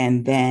 Mm-hmm.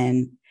 And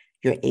then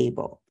you're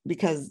able,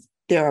 because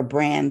there are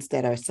brands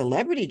that are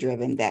celebrity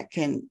driven that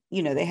can,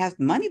 they have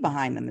money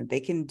behind them that they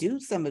can do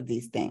some of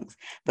these things.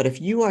 But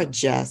if you are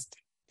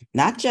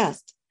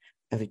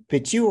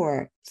but you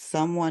are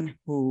someone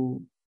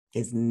who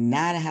is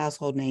not a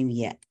household name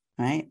yet,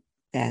 right?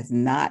 that has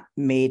not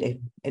made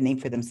a name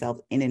for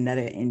themselves in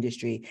another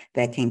industry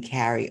that can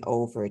carry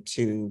over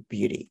to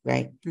beauty,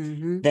 right?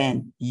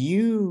 Then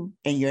you're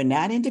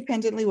not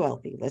independently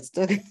wealthy. Let's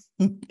look,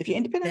 if you're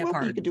independently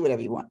wealthy, you can do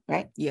whatever you want,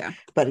 right? Yeah.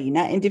 But if you're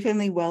not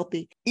independently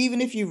wealthy,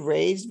 even if you've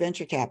raised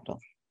venture capital,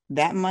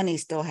 that money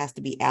still has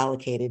to be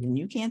allocated and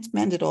you can't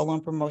spend it all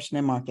on promotion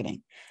and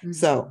marketing.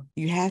 So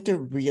you have to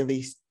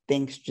really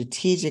think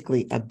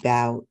strategically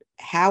about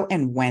how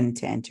and when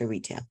to enter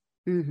retail,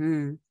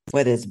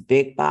 whether it's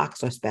big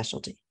box or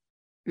specialty.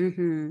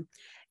 And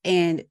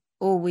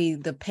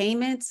the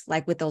payments,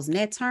 like with those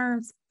net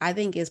terms, I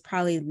think is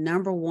probably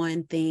number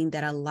one thing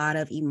that a lot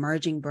of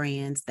emerging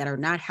brands that are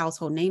not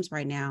household names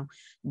right now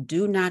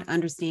do not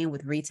understand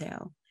with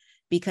retail.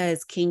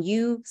 Because can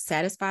you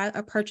satisfy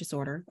a purchase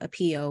order, a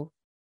PO,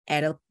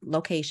 at a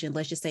location,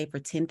 let's just say for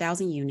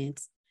 10,000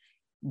 units,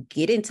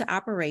 get into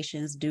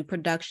operations, do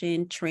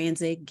production,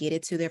 transit, get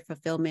it to their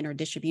fulfillment or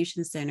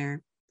distribution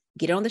center,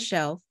 get it on the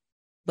shelf,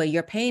 but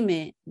your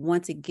payment,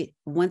 once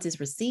it's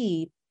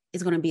received,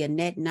 is going to be a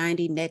net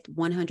 90, net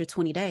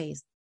 120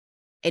 days.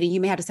 And then you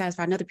may have to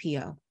satisfy another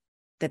PO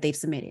that they've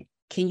submitted.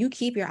 Can you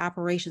keep your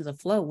operations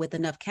afloat with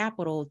enough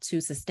capital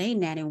to sustain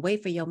that and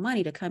wait for your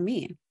money to come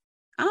in?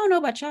 I don't know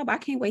about y'all, but I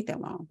can't wait that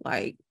long.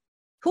 Like,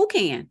 who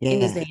can in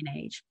this day and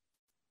age?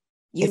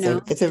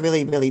 It's a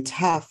really, really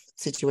tough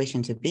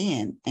situation to be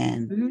in.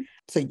 And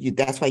so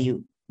that's why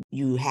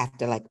you have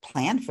to like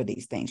plan for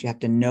these things. You have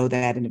to know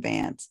that in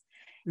advance.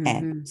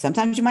 And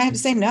sometimes you might have to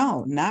say,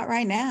 no, not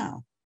right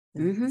now.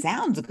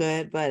 Sounds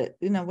good, but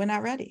we're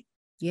not ready.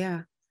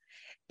 Yeah.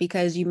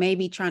 Because you may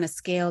be trying to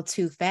scale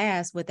too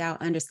fast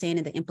without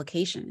understanding the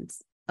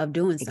implications of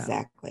doing so.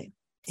 Exactly.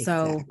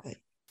 So,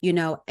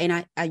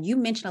 and you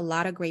mentioned a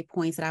lot of great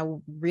points that I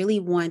really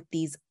want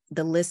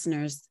the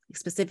listeners,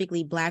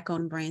 specifically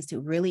Black-owned brands,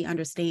 to really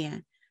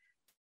understanding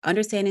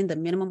the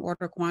minimum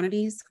order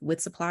quantities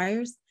with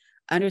suppliers,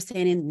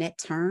 understanding net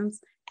terms,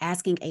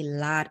 asking a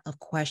lot of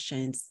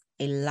questions,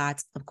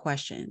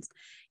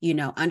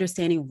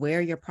 understanding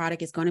where your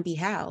product is going to be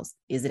housed.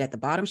 Is it at the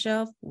bottom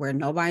shelf where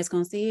nobody's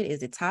going to see it?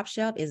 Is it top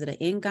shelf? Is it an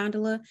in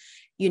gondola?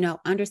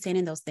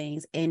 Understanding those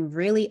things and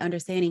really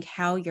understanding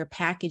how your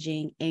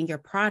packaging and your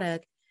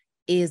product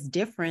is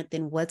different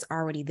than what's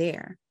already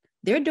there.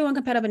 They're doing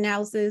competitive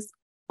analysis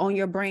on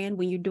your brand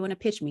when you're doing a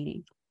pitch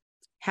meeting.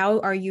 How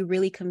are you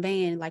really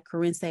conveying, like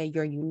Corynne said,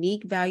 your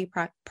unique value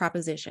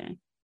proposition?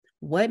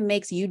 What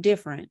makes you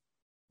different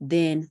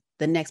than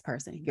the next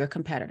person, your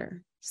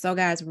competitor? So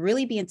guys,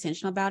 really be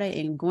intentional about it.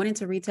 And going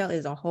into retail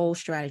is a whole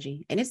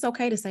strategy. And it's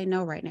okay to say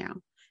no right now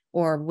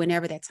or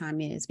whenever that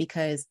time is,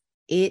 because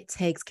it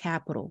takes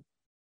capital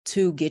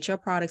to get your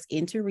products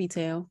into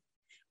retail,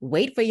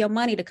 wait for your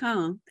money to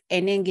come,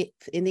 and then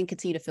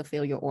continue to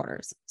fulfill your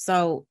orders.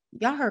 So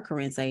y'all heard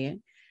Corynne say it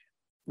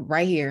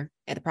right here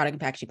at the Product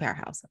and Packaging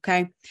Powerhouse.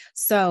 Okay.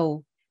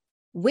 So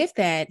with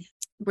that,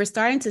 we're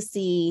starting to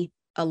see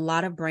a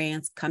lot of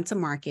brands come to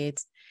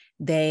market.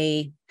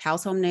 They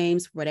household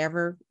names,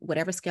 whatever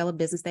scale of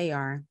business they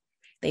are.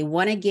 They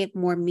want to get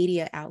more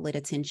media outlet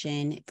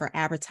attention for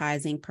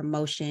advertising,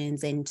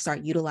 promotions, and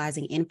start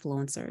utilizing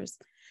influencers.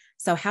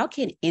 So how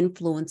can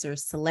influencers,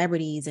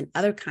 celebrities, and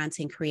other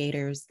content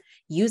creators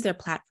use their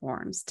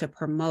platforms to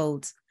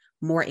promote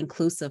more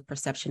inclusive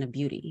perception of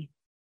beauty?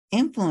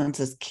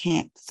 Influencers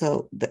can't.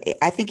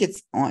 I think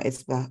it's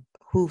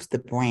behooves the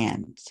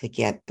brand to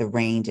get the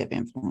range of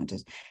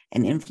influencers.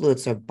 An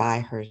influencer by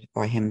her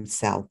or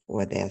himself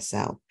or their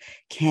self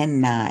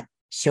cannot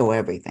show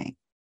everything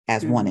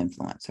as one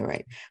influencer,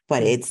 right?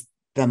 But it's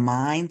the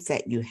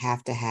mindset you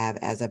have to have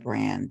as a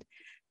brand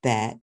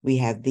that we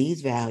have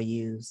these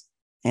values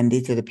and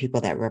these are the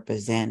people that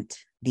represent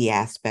the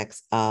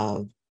aspects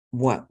of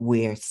what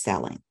we're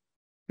selling.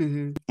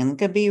 And it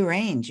could be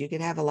range. You could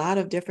have a lot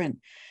of different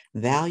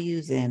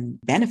values and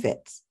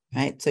benefits,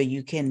 right? So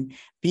you can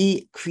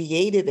be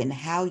creative in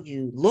how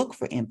you look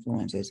for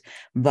influencers.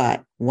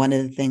 But one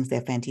of the things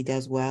that Fenty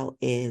does well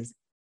is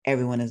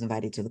everyone is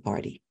invited to the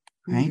party,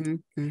 right?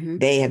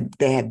 They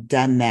have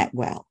done that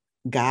well.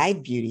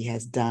 Guide Beauty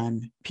has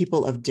done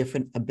people of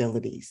different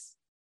abilities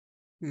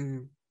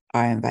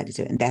are invited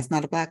to it. And that's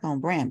not a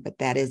Black-owned brand, but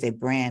that is a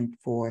brand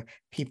for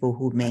people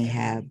who may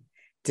have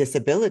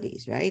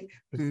disabilities, right?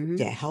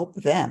 To help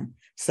them.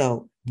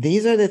 So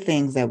these are the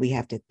things that we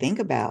have to think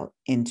about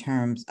in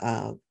terms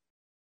of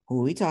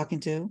who are we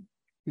talking to?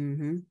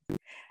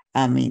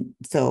 I mean,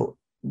 so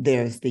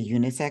there's the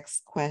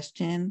unisex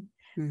question.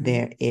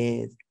 There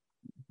is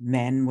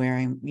men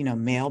wearing,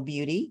 male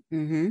beauty,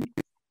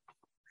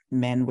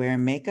 men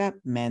wearing makeup,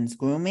 men's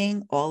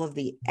grooming, all of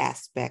the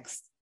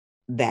aspects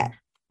that,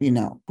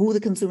 who the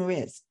consumer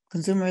is.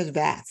 Consumer is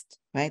vast,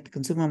 right? The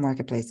consumer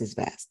marketplace is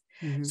vast.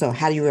 So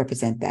how do you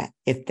represent that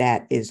if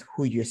that is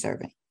who you're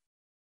serving?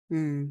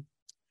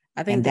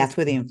 I think that's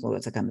where the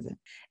influencer comes in.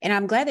 And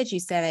I'm glad that you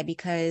said that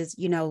because,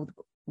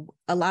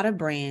 a lot of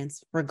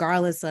brands,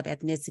 regardless of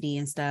ethnicity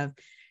and stuff,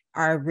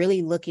 are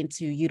really looking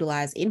to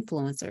utilize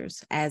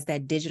influencers as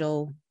that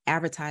digital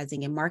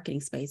advertising and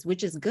marketing space,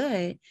 which is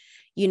good,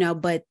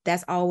 but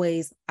that's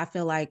always, I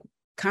feel like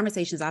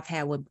conversations I've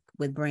had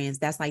with brands,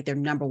 that's like their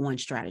number one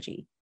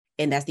strategy.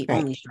 And that's the Right.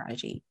 only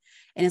strategy.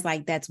 And it's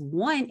like, that's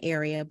one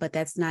area, but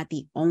that's not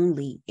the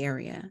only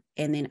area.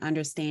 And then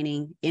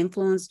understanding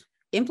influence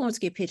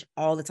get pitched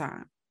all the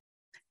time.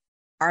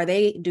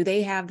 Do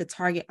they have the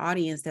target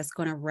audience that's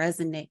going to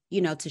resonate,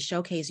 to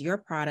showcase your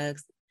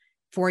products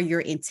for your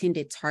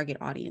intended target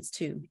audience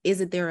too?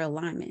 Is it their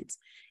alignment?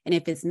 And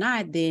if it's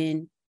not,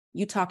 then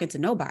you talking to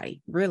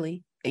nobody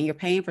really, and you're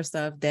paying for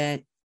stuff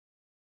that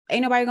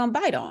ain't nobody going to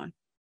bite on.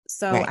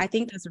 So Right. I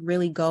think that's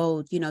really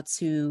gold,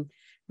 to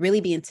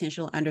really be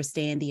intentional,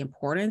 understand the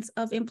importance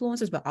of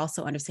influencers, but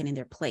also understanding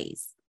their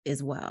place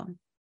as well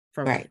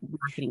for Right.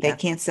 marketing. They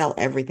can't sell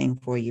everything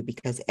for you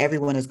because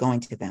everyone is going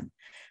to them.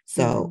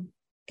 So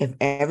if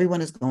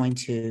everyone is going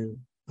to,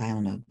 I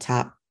don't know,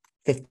 top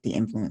 50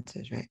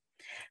 influencers, right?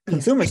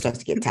 Consumers starts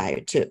to get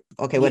tired too.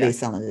 Okay, what are they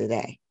selling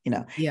today?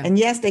 And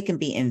yes, they can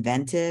be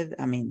inventive.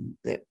 I mean,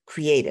 they're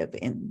creative,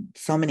 and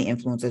so many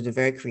influencers are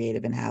very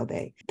creative in how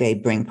they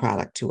bring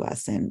product to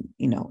us and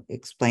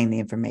explain the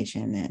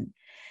information.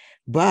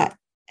 But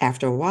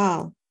after a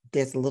while,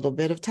 there's a little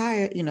bit of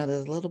there's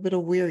a little bit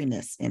of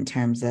weariness in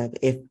terms of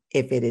if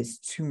it is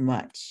too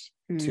much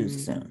too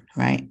soon,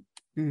 right?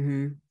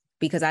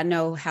 Because I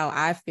know how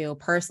I feel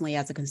personally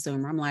as a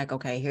consumer. I'm like,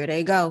 okay, here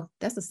they go.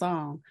 That's a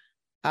song.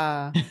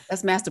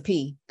 That's Master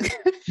P.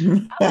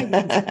 There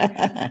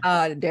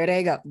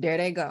they go. There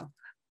they go.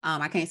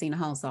 I can't sing the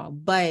whole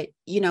song, but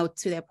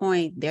to that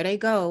point, there they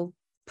go,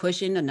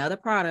 pushing another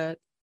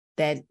product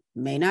that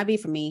may not be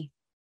for me.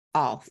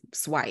 Off,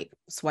 swipe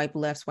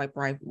left, swipe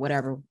right,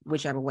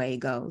 whichever way it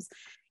goes,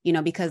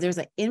 because there's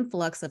an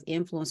influx of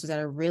influencers that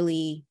are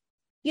really,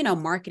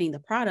 marketing the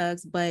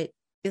products, but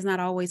it's not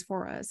always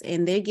for us.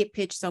 And they get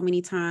pitched so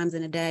many times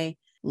in a day,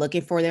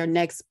 looking for their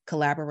next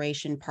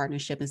collaboration,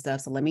 partnership and stuff.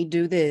 So let me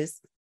do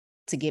this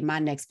to get my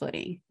next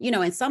footing,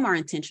 and some are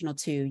intentional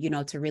too,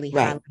 to really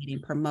highlight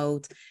and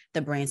promote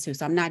the brands too.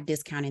 So I'm not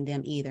discounting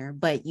them either,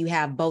 but you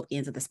have both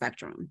ends of the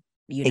spectrum.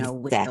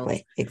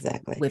 Exactly.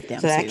 With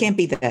them so that too. can't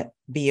be the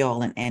be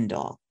all and end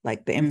all.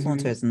 Like the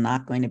influencer is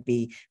not going to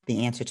be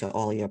the answer to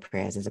all your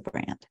prayers as a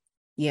brand.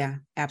 Yeah,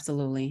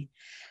 absolutely.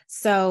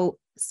 So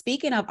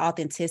speaking of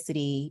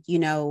authenticity,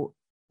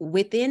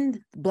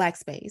 within Black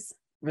space,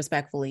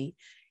 respectfully,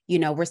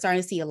 we're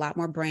starting to see a lot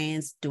more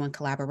brands doing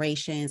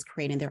collaborations,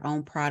 creating their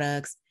own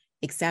products,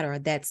 etc.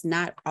 That's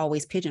not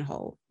always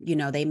pigeonholed.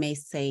 They may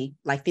say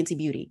like Fenty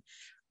Beauty,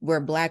 we're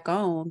Black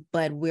owned,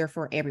 but we're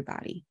for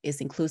everybody.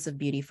 It's inclusive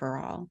beauty for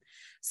all.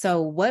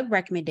 So what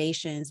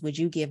recommendations would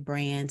you give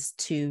brands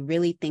to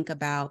really think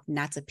about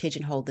not to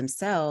pigeonhole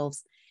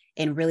themselves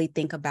and really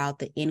think about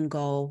the end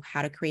goal,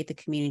 how to create the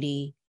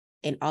community,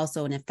 and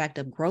also an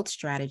effective growth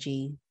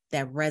strategy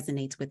that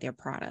resonates with their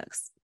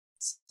products?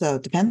 So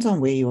it depends on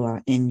where you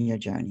are in your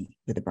journey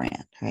with a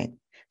brand, right?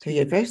 So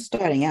you're first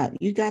starting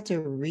out, you got to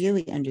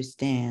really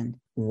understand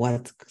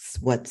what's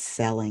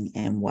selling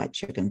and what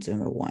your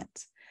consumer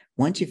wants.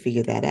 Once you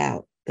figure that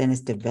out, then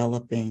it's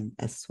developing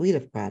a suite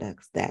of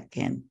products that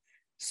can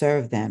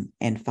serve them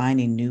and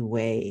finding new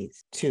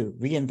ways to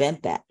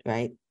reinvent that,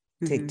 right?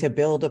 To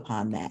build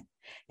upon that.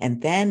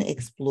 And then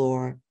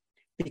explore,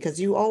 because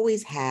you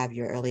always have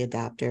your early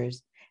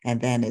adopters,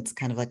 and then it's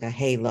kind of like a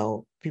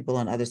halo, people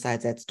on other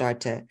sides that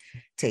start to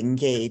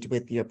engage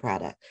with your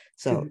product.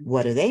 So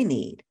what do they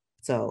need?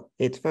 So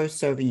it's first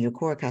serving your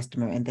core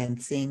customer and then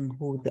seeing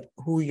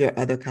who your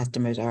other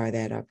customers are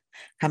that are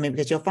coming,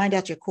 because you'll find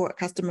out your core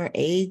customer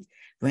age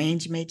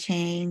range may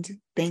change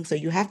things. So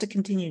you have to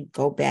continue to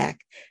go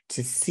back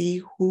to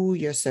see who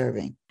you're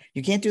serving.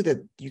 You can't do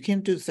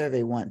the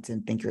survey once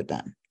and think you're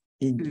done.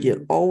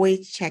 You're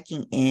always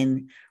checking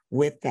in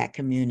with that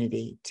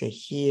community to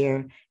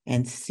hear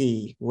and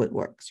see what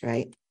works,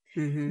 right?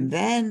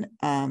 Then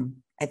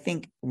I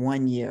think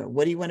 1 year,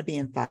 what do you want to be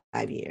in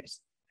 5 years?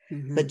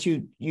 But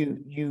you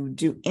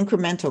do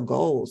incremental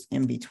goals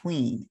in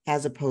between,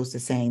 as opposed to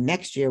saying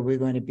next year we're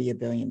going to be $1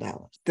 billion.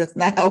 That's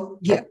not how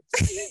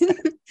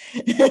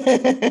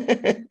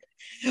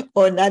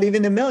or not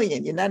even 1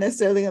 million. You're not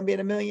necessarily going to be at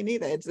 1 million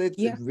either. It's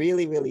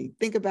really, really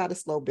think about a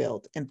slow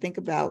build and think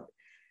about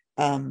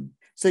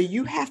so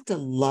you have to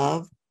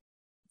love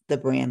the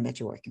brand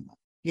that you're working with.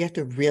 You have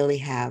to really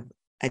have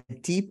a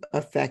deep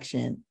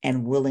affection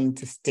and willing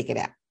to stick it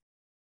out,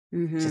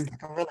 just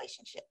like a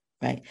relationship.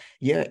 Right?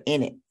 You're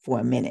in it for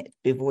a minute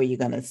before you're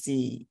going to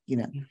see,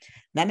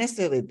 not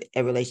necessarily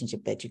a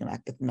relationship that you're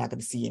not going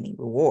to see any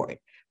reward,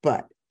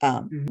 but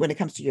when it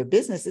comes to your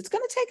business, it's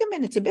going to take a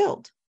minute to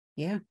build.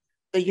 Yeah.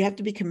 So you have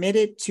to be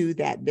committed to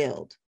that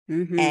build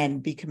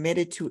and be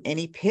committed to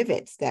any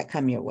pivots that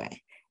come your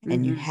way.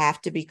 And you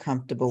have to be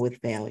comfortable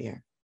with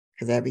failure,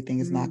 because everything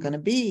is not going to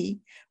be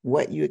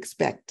what you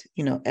expect.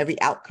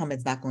 Every outcome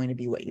is not going to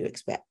be what you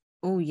expect.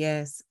 Oh,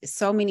 yes.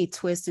 So many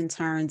twists and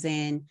turns,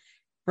 and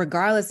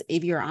regardless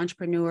if you're an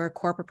entrepreneur,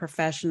 corporate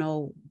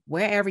professional,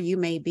 wherever you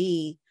may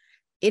be,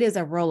 it is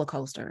a roller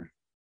coaster.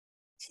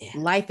 Yeah.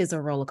 Life is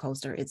a roller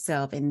coaster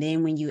itself. And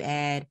then when you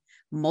add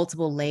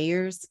multiple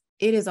layers,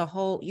 it is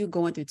you're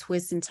going through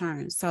twists and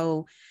turns.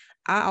 So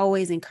I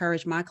always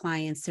encourage my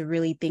clients to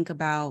really think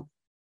about,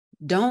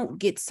 don't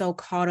get so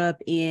caught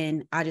up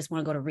in, I just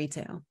want to go to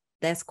retail.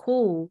 That's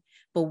cool.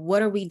 But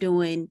what are we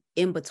doing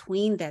in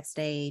between that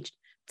stage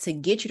to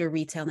get you to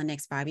retail in the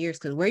next 5 years?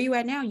 Because where you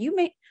at now,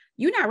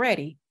 you're not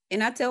ready.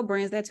 And I tell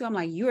brands that too. I'm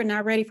like, you are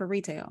not ready for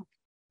retail.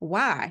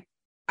 Why?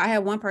 I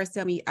had one person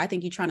tell me, I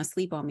think you're trying to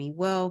sleep on me.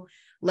 Well,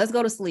 let's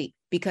go to sleep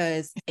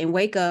and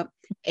wake up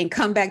and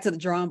come back to the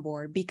drawing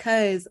board,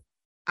 because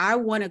I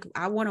want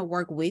to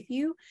work with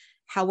you.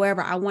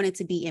 However, I want it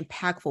to be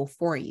impactful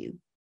for you.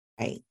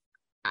 Right.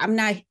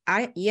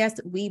 Yes,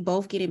 we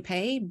both getting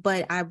paid,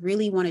 but I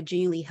really want to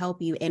genuinely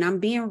help you. And I'm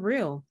being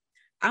real.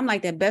 I'm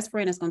like that best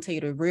friend that's going to tell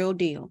you the real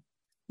deal.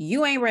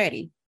 You ain't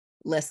ready.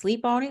 Let's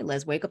sleep on it.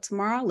 Let's wake up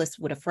tomorrow. Let's,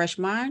 with a fresh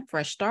mind,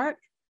 fresh start,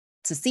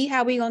 to see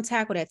how we're going to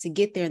tackle that to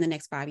get there in the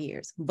next 5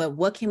 years. But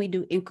what can we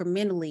do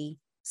incrementally,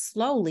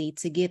 slowly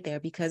to get there?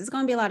 Because it's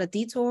going to be a lot of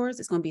detours.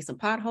 It's going to be some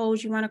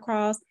potholes you run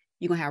across.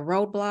 You're going to have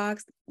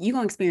roadblocks. You're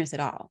going to experience it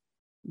all.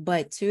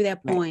 But to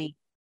that point,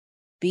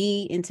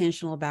 be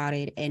intentional about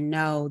it and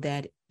know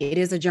that it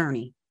is a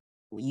journey.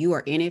 You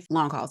are in it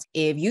long hauls.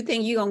 If you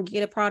think you're going to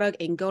get a product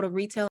and go to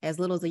retail as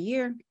little as a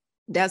year,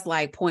 that's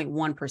like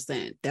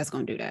 0.1%. That's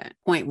going to do that.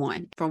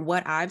 0.1. From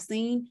what I've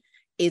seen,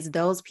 it's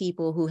those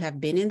people who have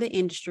been in the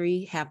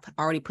industry, have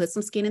already put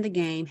some skin in the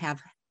game, have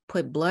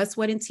put blood,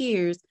 sweat, and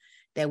tears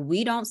that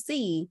we don't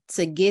see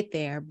to get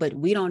there, but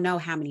we don't know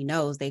how many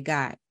no's they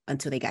got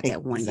until they got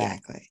that one.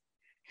 Exactly.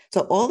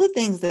 So all the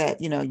things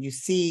that, you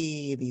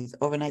see, these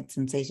overnight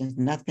sensations,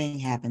 nothing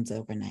happens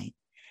overnight.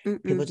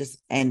 Mm-mm. People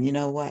just, and you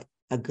know what?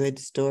 A good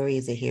story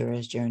is a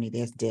hero's journey.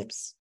 There's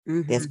dips,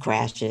 there's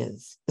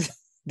crashes,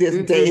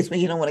 there's days when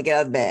you don't want to get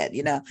out of bed,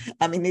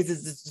 I mean, this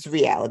is just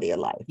reality of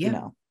life,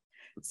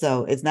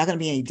 So it's not going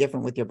to be any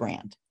different with your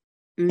brand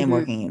and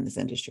working in this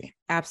industry.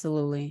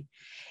 Absolutely.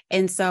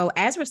 And so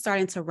as we're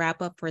starting to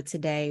wrap up for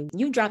today,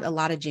 you dropped a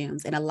lot of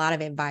gems and a lot of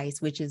advice,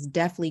 which is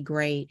definitely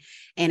great.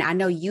 And I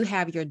know you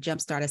have your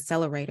Jumpstart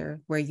Accelerator,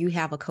 where you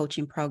have a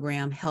coaching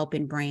program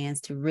helping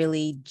brands to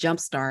really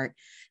jumpstart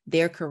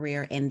their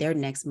career and their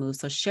next move.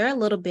 So share a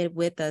little bit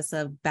with us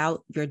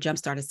about your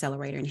Jumpstart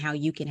Accelerator and how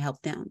you can help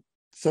them.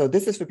 So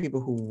this is for people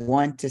who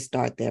want to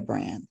start their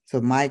brand. So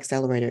my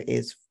accelerator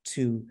is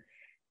to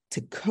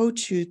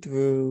coach you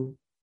through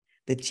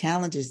the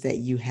challenges that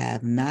you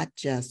have, not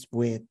just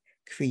with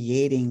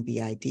creating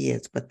the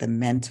ideas, but the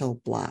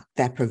mental block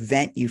that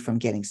prevent you from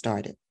getting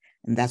started.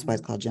 And that's why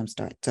it's called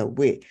Jumpstart.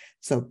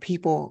 So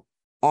people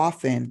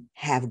often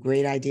have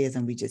great ideas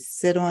and we just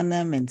sit on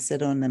them and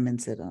sit on them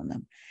and sit on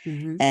them.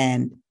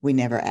 And we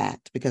never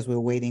act because we're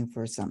waiting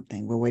for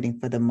something. We're waiting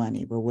for the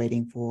money. We're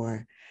waiting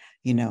for,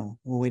 we're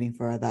waiting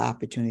for the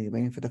opportunity,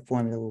 waiting for the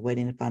formula. We're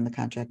waiting to find the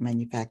contract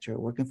manufacturer,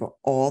 working for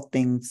all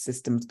things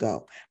systems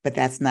go. But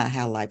that's not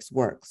how life's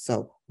works.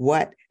 So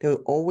there are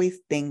always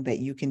things that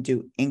you can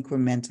do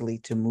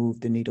incrementally to move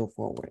the needle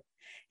forward.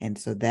 And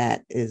so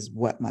that is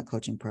what my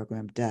coaching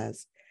program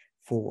does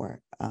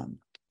for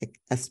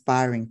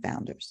aspiring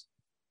founders.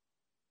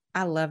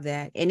 I love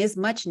that. And it's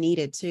much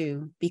needed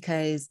too,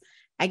 because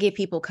I get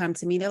people come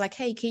to me, they're like,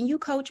 hey, can you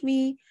coach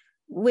me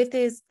with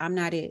this? I'm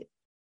not it.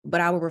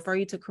 But I will refer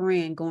you to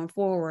Corynne going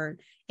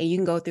forward, and you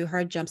can go through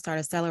her Jumpstart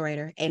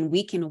Accelerator, and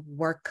we can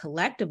work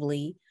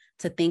collectively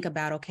to think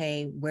about,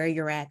 okay, where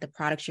you're at, the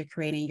products you're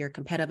creating, your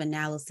competitive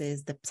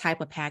analysis, the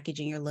type of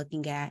packaging you're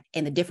looking at,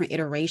 and the different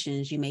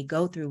iterations you may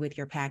go through with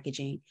your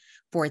packaging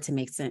for it to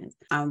make sense.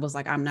 I was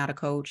like, I'm not a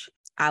coach.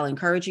 I'll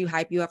encourage you,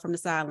 hype you up from the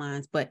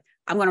sidelines, but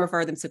I'm going to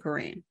refer them to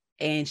Corynne,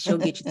 and she'll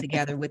get you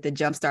together with the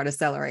Jumpstart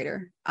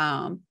Accelerator.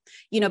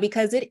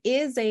 Because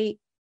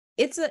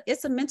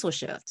it's a mental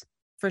shift.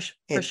 For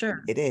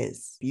sure. It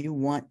is. You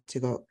want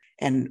to go,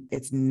 and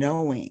it's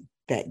knowing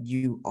that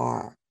you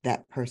are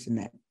that person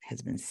that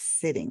has been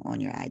sitting on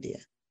your idea,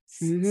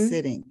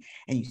 sitting,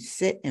 and you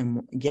sit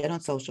and get on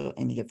social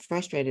and you get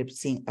frustrated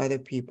seeing other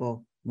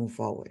people move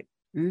forward.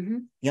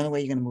 The only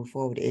way you're going to move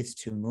forward is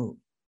to move,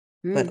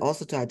 but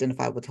also to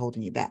identify what's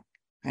holding you back,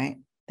 right?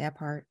 That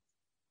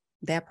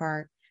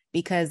part,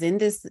 because in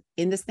this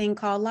thing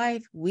called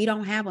life, we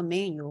don't have a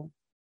manual.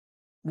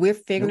 We're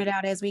figuring it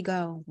out as we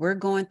go. We're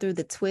going through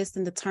the twists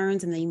and the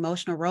turns and the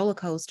emotional roller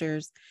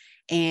coasters.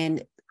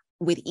 And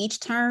with each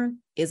turn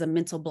is a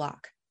mental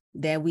block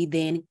that we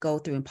then go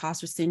through.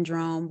 Imposter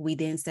syndrome. We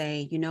then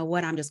say, you know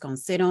what? I'm just going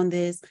to sit on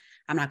this.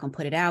 I'm not going to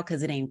put it out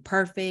because it ain't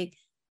perfect,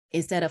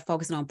 instead of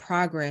focusing on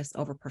progress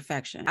over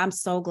perfection. I'm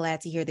so glad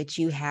to hear that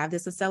you have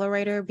this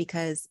accelerator,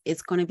 because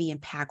it's going to be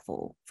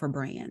impactful for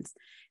brands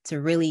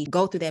to really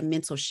go through that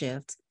mental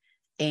shift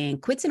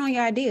and quit sitting on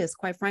your ideas,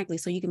 quite frankly,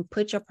 so you can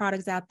put your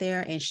products out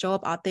there and show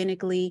up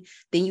authentically.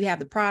 Then you have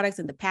the products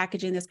and the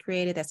packaging that's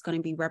created that's going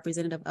to be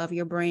representative of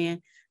your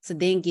brand, to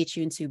then get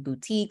you into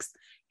boutiques,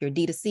 your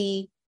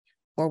D2C,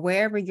 or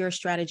wherever your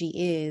strategy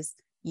is,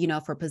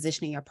 for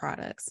positioning your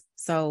products.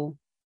 So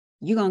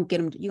you're going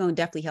to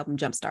definitely help them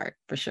jumpstart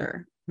for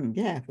sure.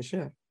 Yeah, for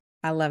sure.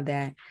 I love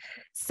that.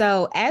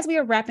 So, as we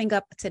are wrapping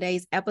up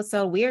today's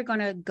episode, we are going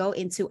to go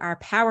into our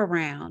power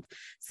round.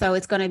 So,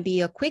 it's going to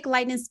be a quick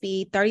lightning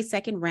speed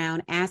 30-second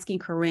round asking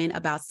Corynne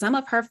about some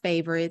of her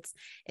favorites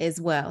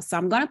as well. So,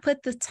 I'm going to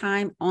put the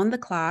time on the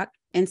clock.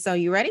 And so,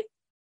 you ready?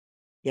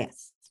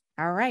 Yes.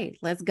 All right,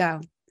 let's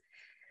go.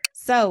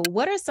 So,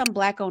 what are some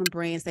Black-owned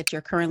brands that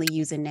you're currently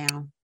using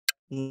now?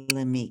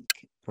 Lemique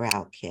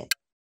Brow Kit,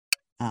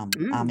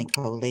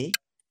 Amicoli,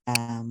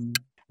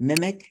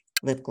 Mimic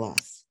Lip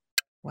Gloss.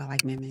 Well, I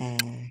like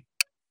Mimic.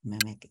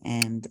 Mimic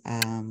and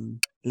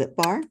Lip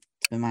Bar.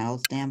 It's been my old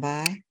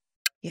standby.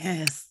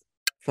 Yes.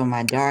 For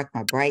my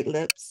bright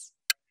lips.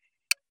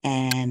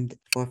 And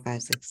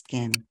 456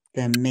 Skin,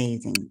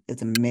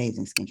 it's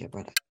amazing skincare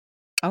product.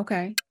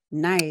 Okay,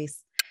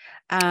 nice.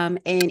 And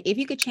if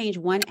you could change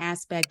one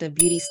aspect of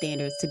beauty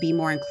standards to be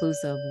more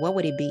inclusive, what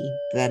would it be?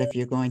 That if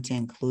you're going to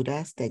include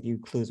us, that you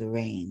include a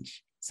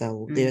range.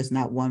 So there's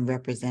not one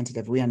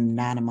representative. We are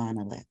not a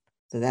monolith.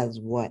 So that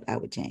is what I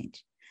would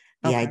change.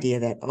 The idea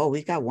that,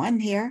 we've got one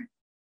here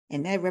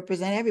and they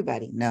represent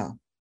everybody. No,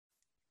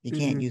 you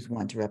can't use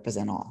one to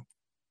represent all.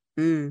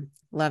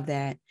 Love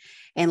that.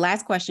 And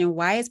last question,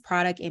 why is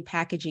product and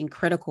packaging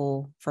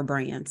critical for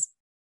brands?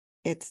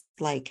 It's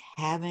like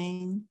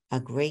having a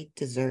great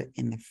dessert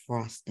and the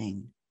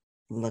frosting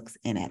looks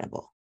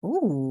inedible.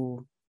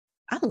 Ooh,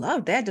 I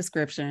love that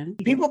description.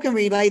 People can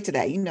relate to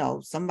that. You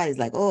know, somebody's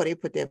like,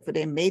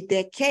 they made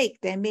their cake.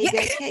 They made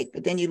that cake.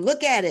 But then you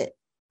look at it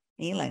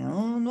and you're like, I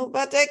don't know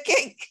about that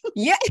cake.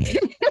 Yeah.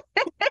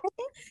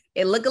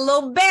 It look a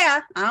little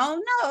bare. I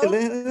don't know.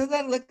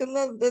 It look a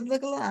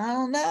little, I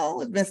don't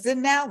know. It's been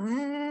sitting out. I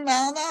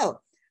don't know.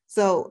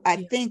 So I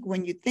think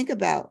when you think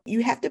about,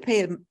 you have to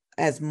pay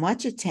as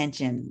much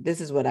attention.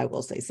 This is what I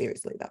will say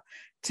seriously though,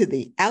 to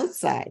the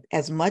outside,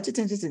 as much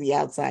attention to the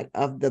outside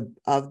of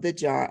the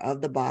jar,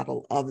 of the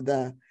bottle,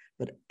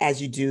 but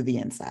as you do the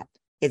inside.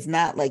 It's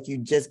not like you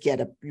just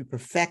you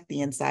perfect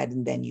the inside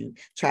and then you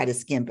try to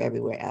skimp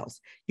everywhere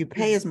else. You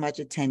pay as much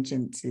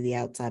attention to the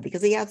outside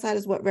because the outside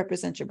is what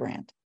represents your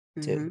brand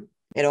too.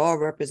 It all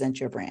represents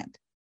your brand.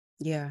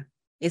 Yeah.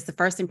 It's the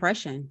first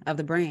impression of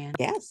the brand.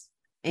 Yes.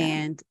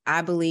 And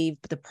I believe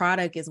the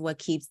product is what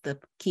keeps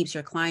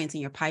your clients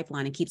in your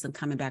pipeline and keeps them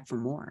coming back for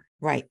more.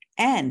 Right.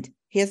 And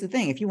here's the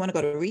thing. If you want to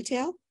go to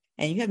retail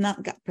and you have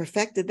not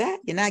perfected that,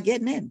 you're not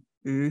getting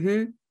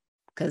in.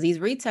 Because these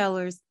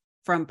retailers,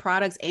 from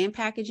products and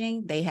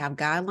packaging, they have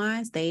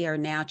guidelines. They are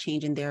now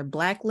changing their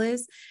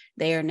blacklist.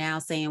 They are now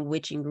saying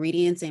which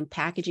ingredients and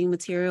packaging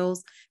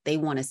materials they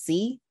want to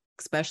see,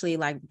 especially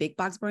like big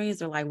box brands.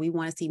 They're like, we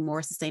want to see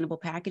more sustainable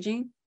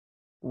packaging.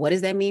 What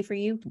does that mean for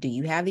you? Do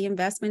you have the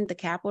investment, the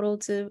capital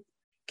to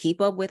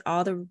keep up with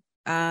all the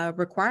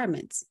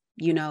requirements,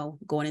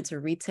 going into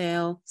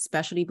retail,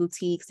 specialty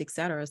boutiques, et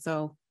cetera?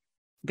 So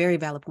very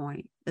valid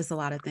point. It's a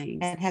lot of things.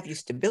 And have you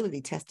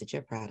stability tested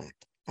your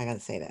product? I got to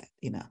say that,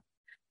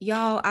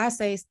 Y'all, I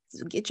say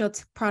get your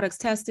products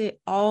tested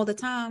all the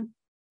time.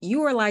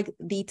 You are like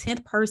the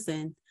 10th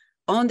person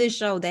on this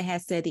show that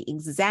has said the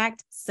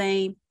exact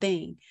same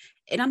thing.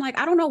 And I'm like,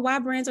 I don't know why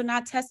brands are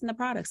not testing the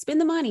product. Spend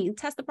the money and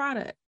test the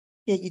product.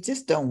 Yeah, you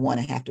just don't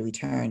want to have to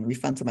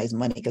refund somebody's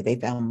money because they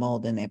found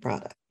mold in their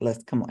product.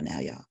 Come on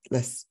now, y'all.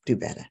 Let's do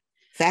better.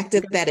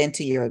 Factor that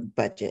into your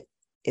budget.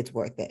 It's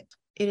worth it.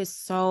 It is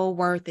so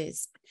worth it.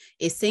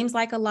 It seems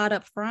like a lot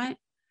up front,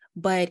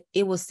 but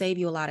it will save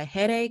you a lot of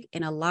headache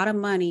and a lot of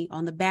money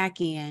on the back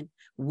end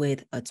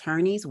with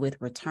attorneys, with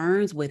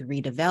returns, with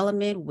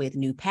redevelopment, with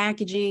new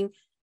packaging.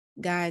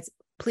 Guys,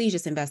 please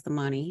just invest the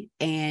money.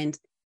 And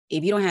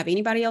if you don't have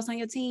anybody else on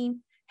your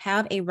team,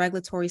 have a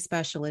regulatory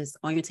specialist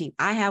on your team.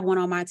 I have one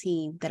on my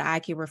team that I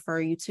can refer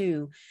you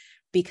to,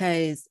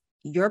 because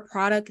your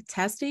product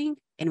testing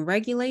and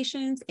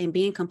regulations and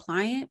being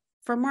compliant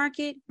for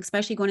market,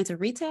 especially going into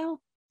retail,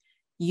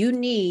 you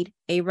need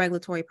a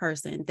regulatory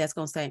person that's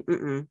going to say,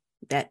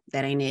 that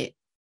ain't it.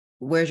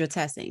 Where's your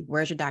testing?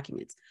 Where's your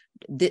documents?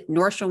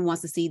 Nordstrom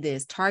wants to see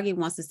this. Target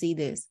wants to see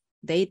this.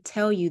 They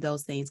tell you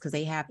those things because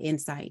they have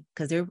insight,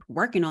 because they're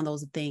working on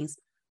those things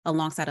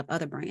alongside of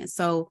other brands.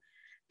 So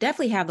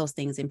definitely have those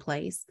things in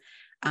place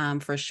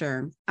for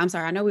sure. I'm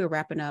sorry, I know we were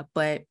wrapping up,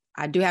 but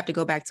I do have to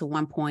go back to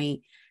one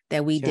point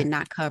that we did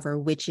not cover,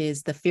 which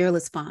is the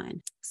Fearless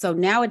Fund. So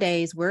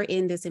nowadays we're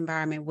in this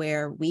environment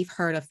where we've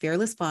heard of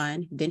Fearless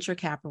Fund, venture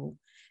capital,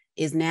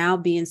 is now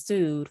being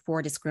sued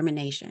for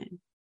discrimination.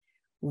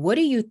 What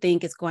do you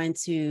think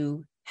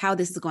how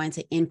this is going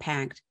to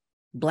impact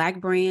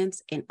Black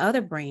brands and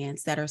other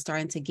brands that are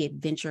starting to get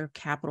venture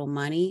capital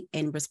money,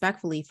 and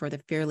respectfully for the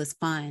Fearless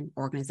Fund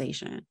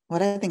organization?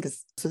 What I think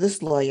is, so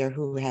this lawyer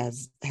who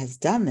has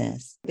done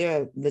this,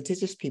 there are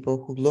litigious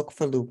people who look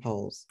for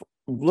loopholes,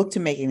 look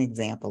to make an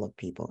example of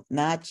people,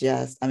 not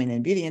just, in the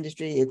beauty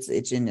industry,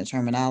 it's in the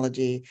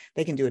terminology.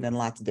 They can do it in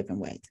lots of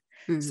different ways.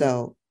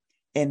 So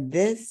in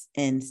this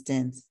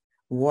instance,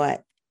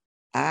 what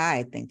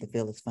I think the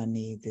Fearless Fund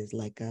needs is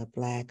like a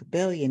Black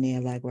billionaire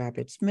like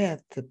Robert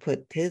Smith to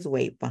put his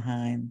weight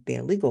behind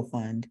their legal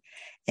fund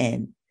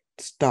and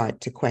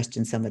start to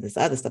question some of this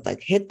other stuff,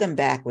 like hit them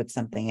back with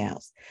something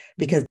else,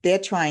 because they're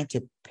trying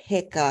to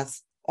pick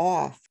us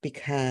off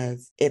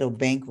because it'll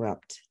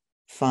bankrupt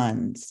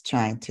funds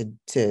trying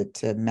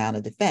to mount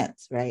a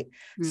defense, right?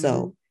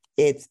 So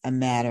it's a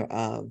matter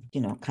of,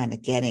 kind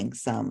of getting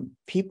some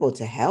people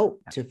to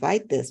help to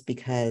fight this,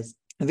 because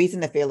the reason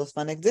the Fearless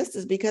Fund exists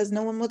is because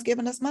no one was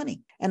giving us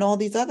money and all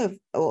these other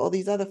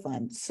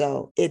funds.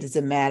 So it is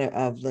a matter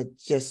of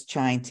just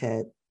trying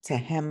to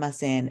hem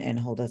us in and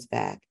hold us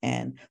back.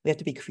 And we have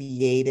to be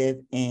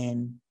creative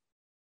in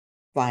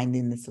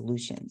finding the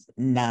solutions,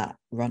 not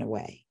run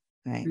away,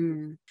 right?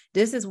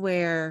 This is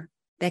where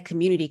that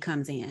community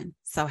comes in.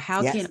 So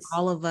how can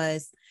all of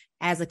us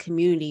as a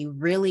community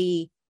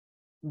really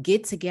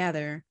get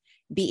together,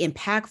 be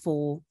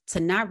impactful, to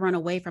not run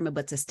away from it,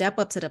 but to step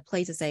up to the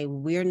plate to say,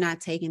 we're not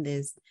taking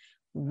this.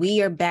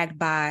 We are backed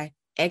by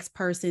X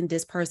person,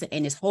 this person,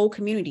 and this whole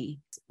community.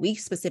 We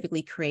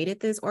specifically created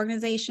this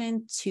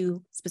organization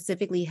to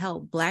specifically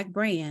help Black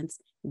brands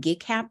get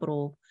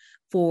capital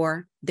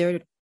for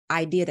their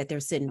idea that they're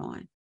sitting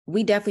on.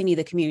 We definitely need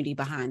the community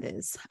behind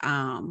this,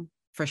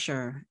 for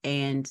sure.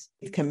 And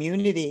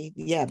community,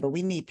 but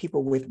we need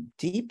people with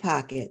deep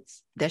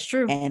pockets. That's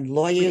true. And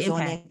lawyers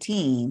on their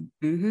team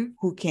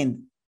who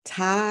can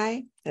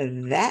tie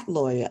that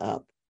lawyer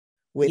up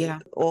with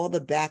all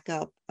the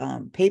backup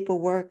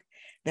paperwork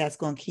that's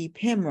going to keep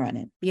him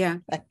running. Yeah.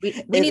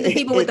 We need the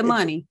people with the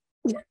money.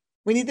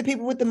 We need the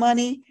people with the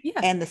money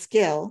and the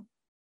skill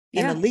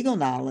and the legal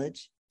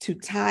knowledge to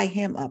tie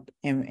him up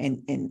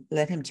and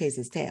let him chase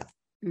his tail.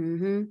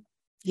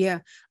 Yeah.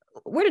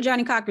 We're the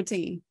Johnny Cochran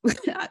team.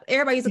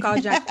 Everybody used to call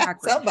Johnny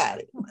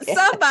Cochran.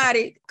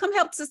 Somebody come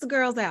help sister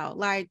girls out.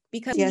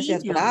 Because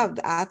but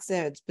I'd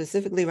say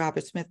specifically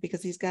Robert Smith,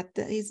 because he's a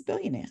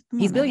billionaire.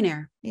 He's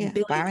billionaire.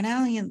 Byron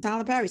Allen and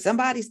Tyler Perry.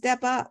 Somebody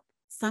step up.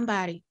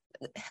 Somebody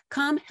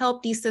come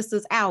help these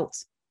sisters out.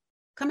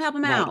 Come help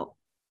them out.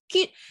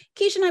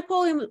 Keisha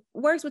Napoleon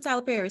works with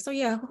Tyler Perry. So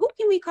who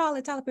can we call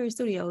at Tyler Perry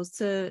Studios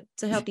to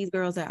help these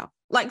girls out?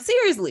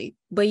 Seriously.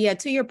 But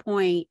to your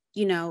point,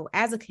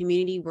 as a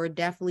community, we're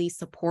definitely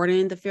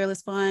supporting the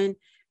Fearless Fund,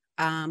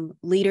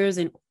 leaders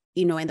and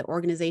the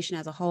organization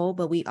as a whole.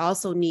 But we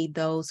also need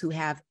those who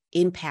have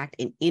impact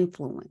and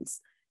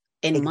influence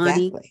and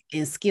money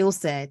and skill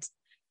sets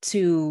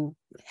to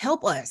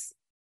help us,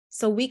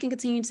 so we can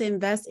continue to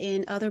invest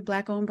in other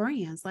Black-owned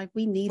brands.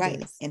 We need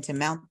this. And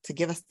to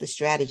give us the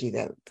strategy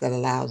that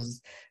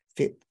allows,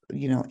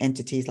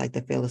 entities like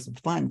the Fearless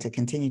Fund to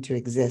continue to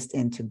exist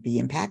and to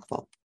be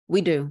impactful.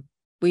 We do.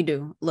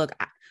 Look,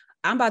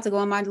 I'm about to go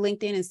on my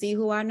LinkedIn and see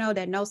who I know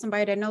that knows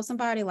somebody that knows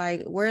somebody.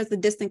 Where's the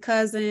distant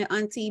cousin,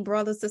 auntie,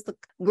 brother, sister,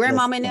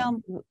 grandmama, and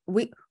them?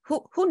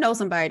 Who knows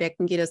somebody that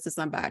can get us to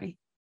somebody?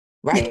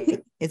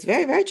 Right. It's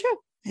very, very true.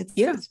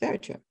 It's very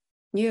true.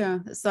 Yeah.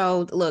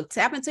 So look,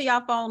 tap into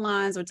your phone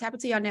lines or tap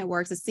into your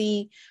networks to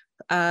see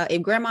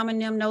if grandmama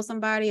and them know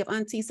somebody, if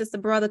auntie, sister,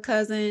 brother,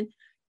 cousin,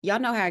 y'all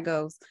know how it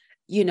goes,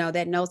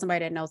 that knows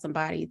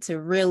somebody to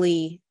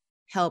really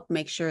help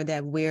make sure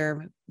that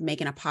we're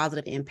making a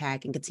positive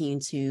impact and continue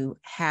to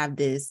have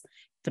this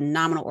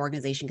phenomenal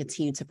organization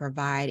continue to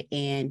provide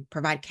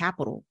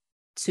capital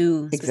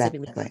to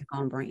specifically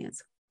Black-owned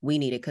brands. We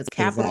need it because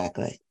capital,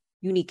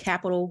 you need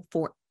capital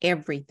for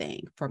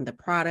everything, from the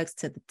products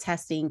to the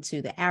testing,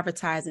 to the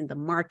advertising, the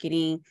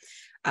marketing,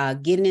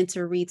 getting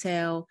into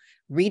retail,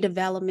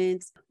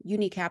 redevelopment. You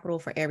need capital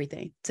for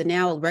everything. To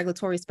now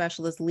regulatory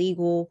specialists,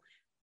 legal,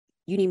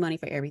 you need money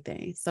for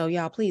everything. So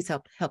y'all, please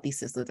help these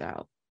sisters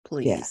out,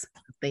 please,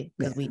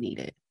 because we need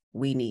it.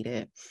 We need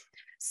it.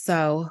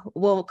 So,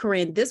 well,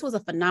 Corynne, this was a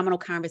phenomenal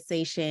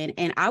conversation,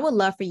 and I would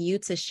love for you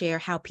to share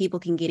how people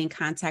can get in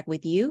contact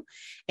with you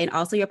and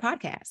also your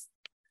podcast.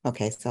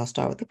 Okay, so I'll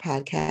start with the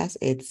podcast.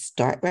 It's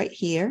Start Right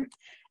Here.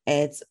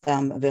 It's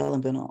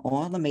available on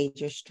all the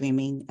major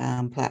streaming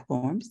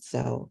platforms.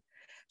 So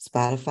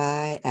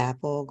Spotify,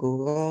 Apple,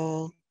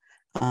 Google,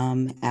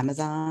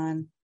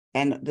 Amazon,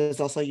 and there's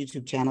also a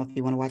YouTube channel if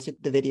you want to watch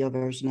it, the video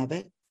version of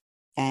it.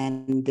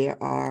 And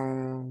there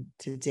are,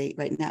 to date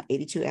right now,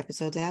 82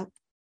 episodes out.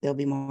 There'll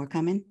be more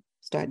coming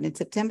starting in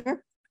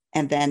September.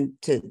 And then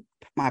to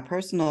my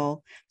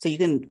personal, so you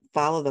can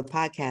follow the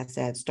podcast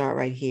at Start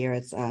Right Here.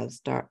 It's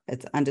it's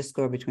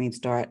 _ between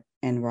Start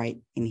and Right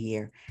in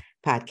Here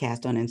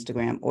podcast on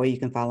Instagram, or you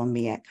can follow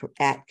me at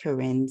Corynne,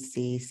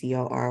 CORYNNEC,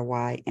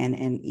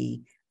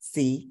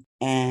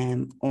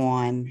 and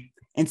on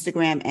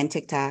Instagram and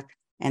TikTok,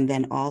 and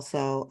then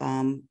also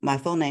my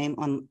full name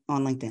on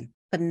LinkedIn.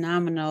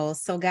 Phenomenal.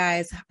 So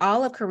guys,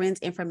 all of Corynne's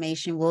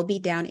information will be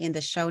down in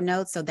the show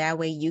notes. So that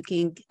way you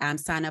can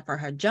sign up for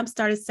her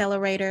Jumpstart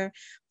Accelerator,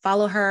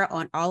 Follow her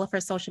on all of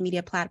her social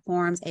media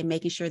platforms and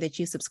making sure that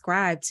you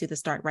subscribe to the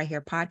Start Right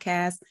Here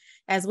podcast,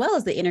 as well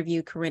as the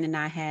interview Corynne and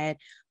I had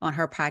on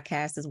her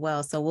podcast as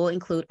well. So we'll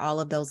include all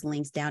of those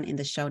links down in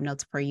the show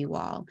notes for you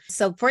all.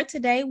 So for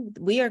today,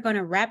 we are going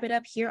to wrap it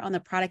up here on the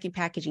Product and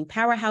Packaging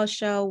Powerhouse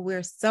Show.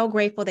 We're so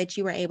grateful that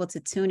you were able to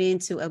tune in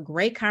to a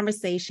great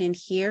conversation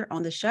here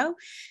on the show.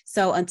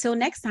 So until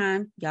next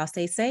time, y'all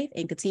stay safe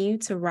and continue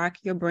to rock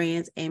your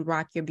brands and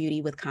rock your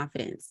beauty with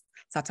confidence.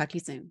 So I'll talk to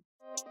you soon.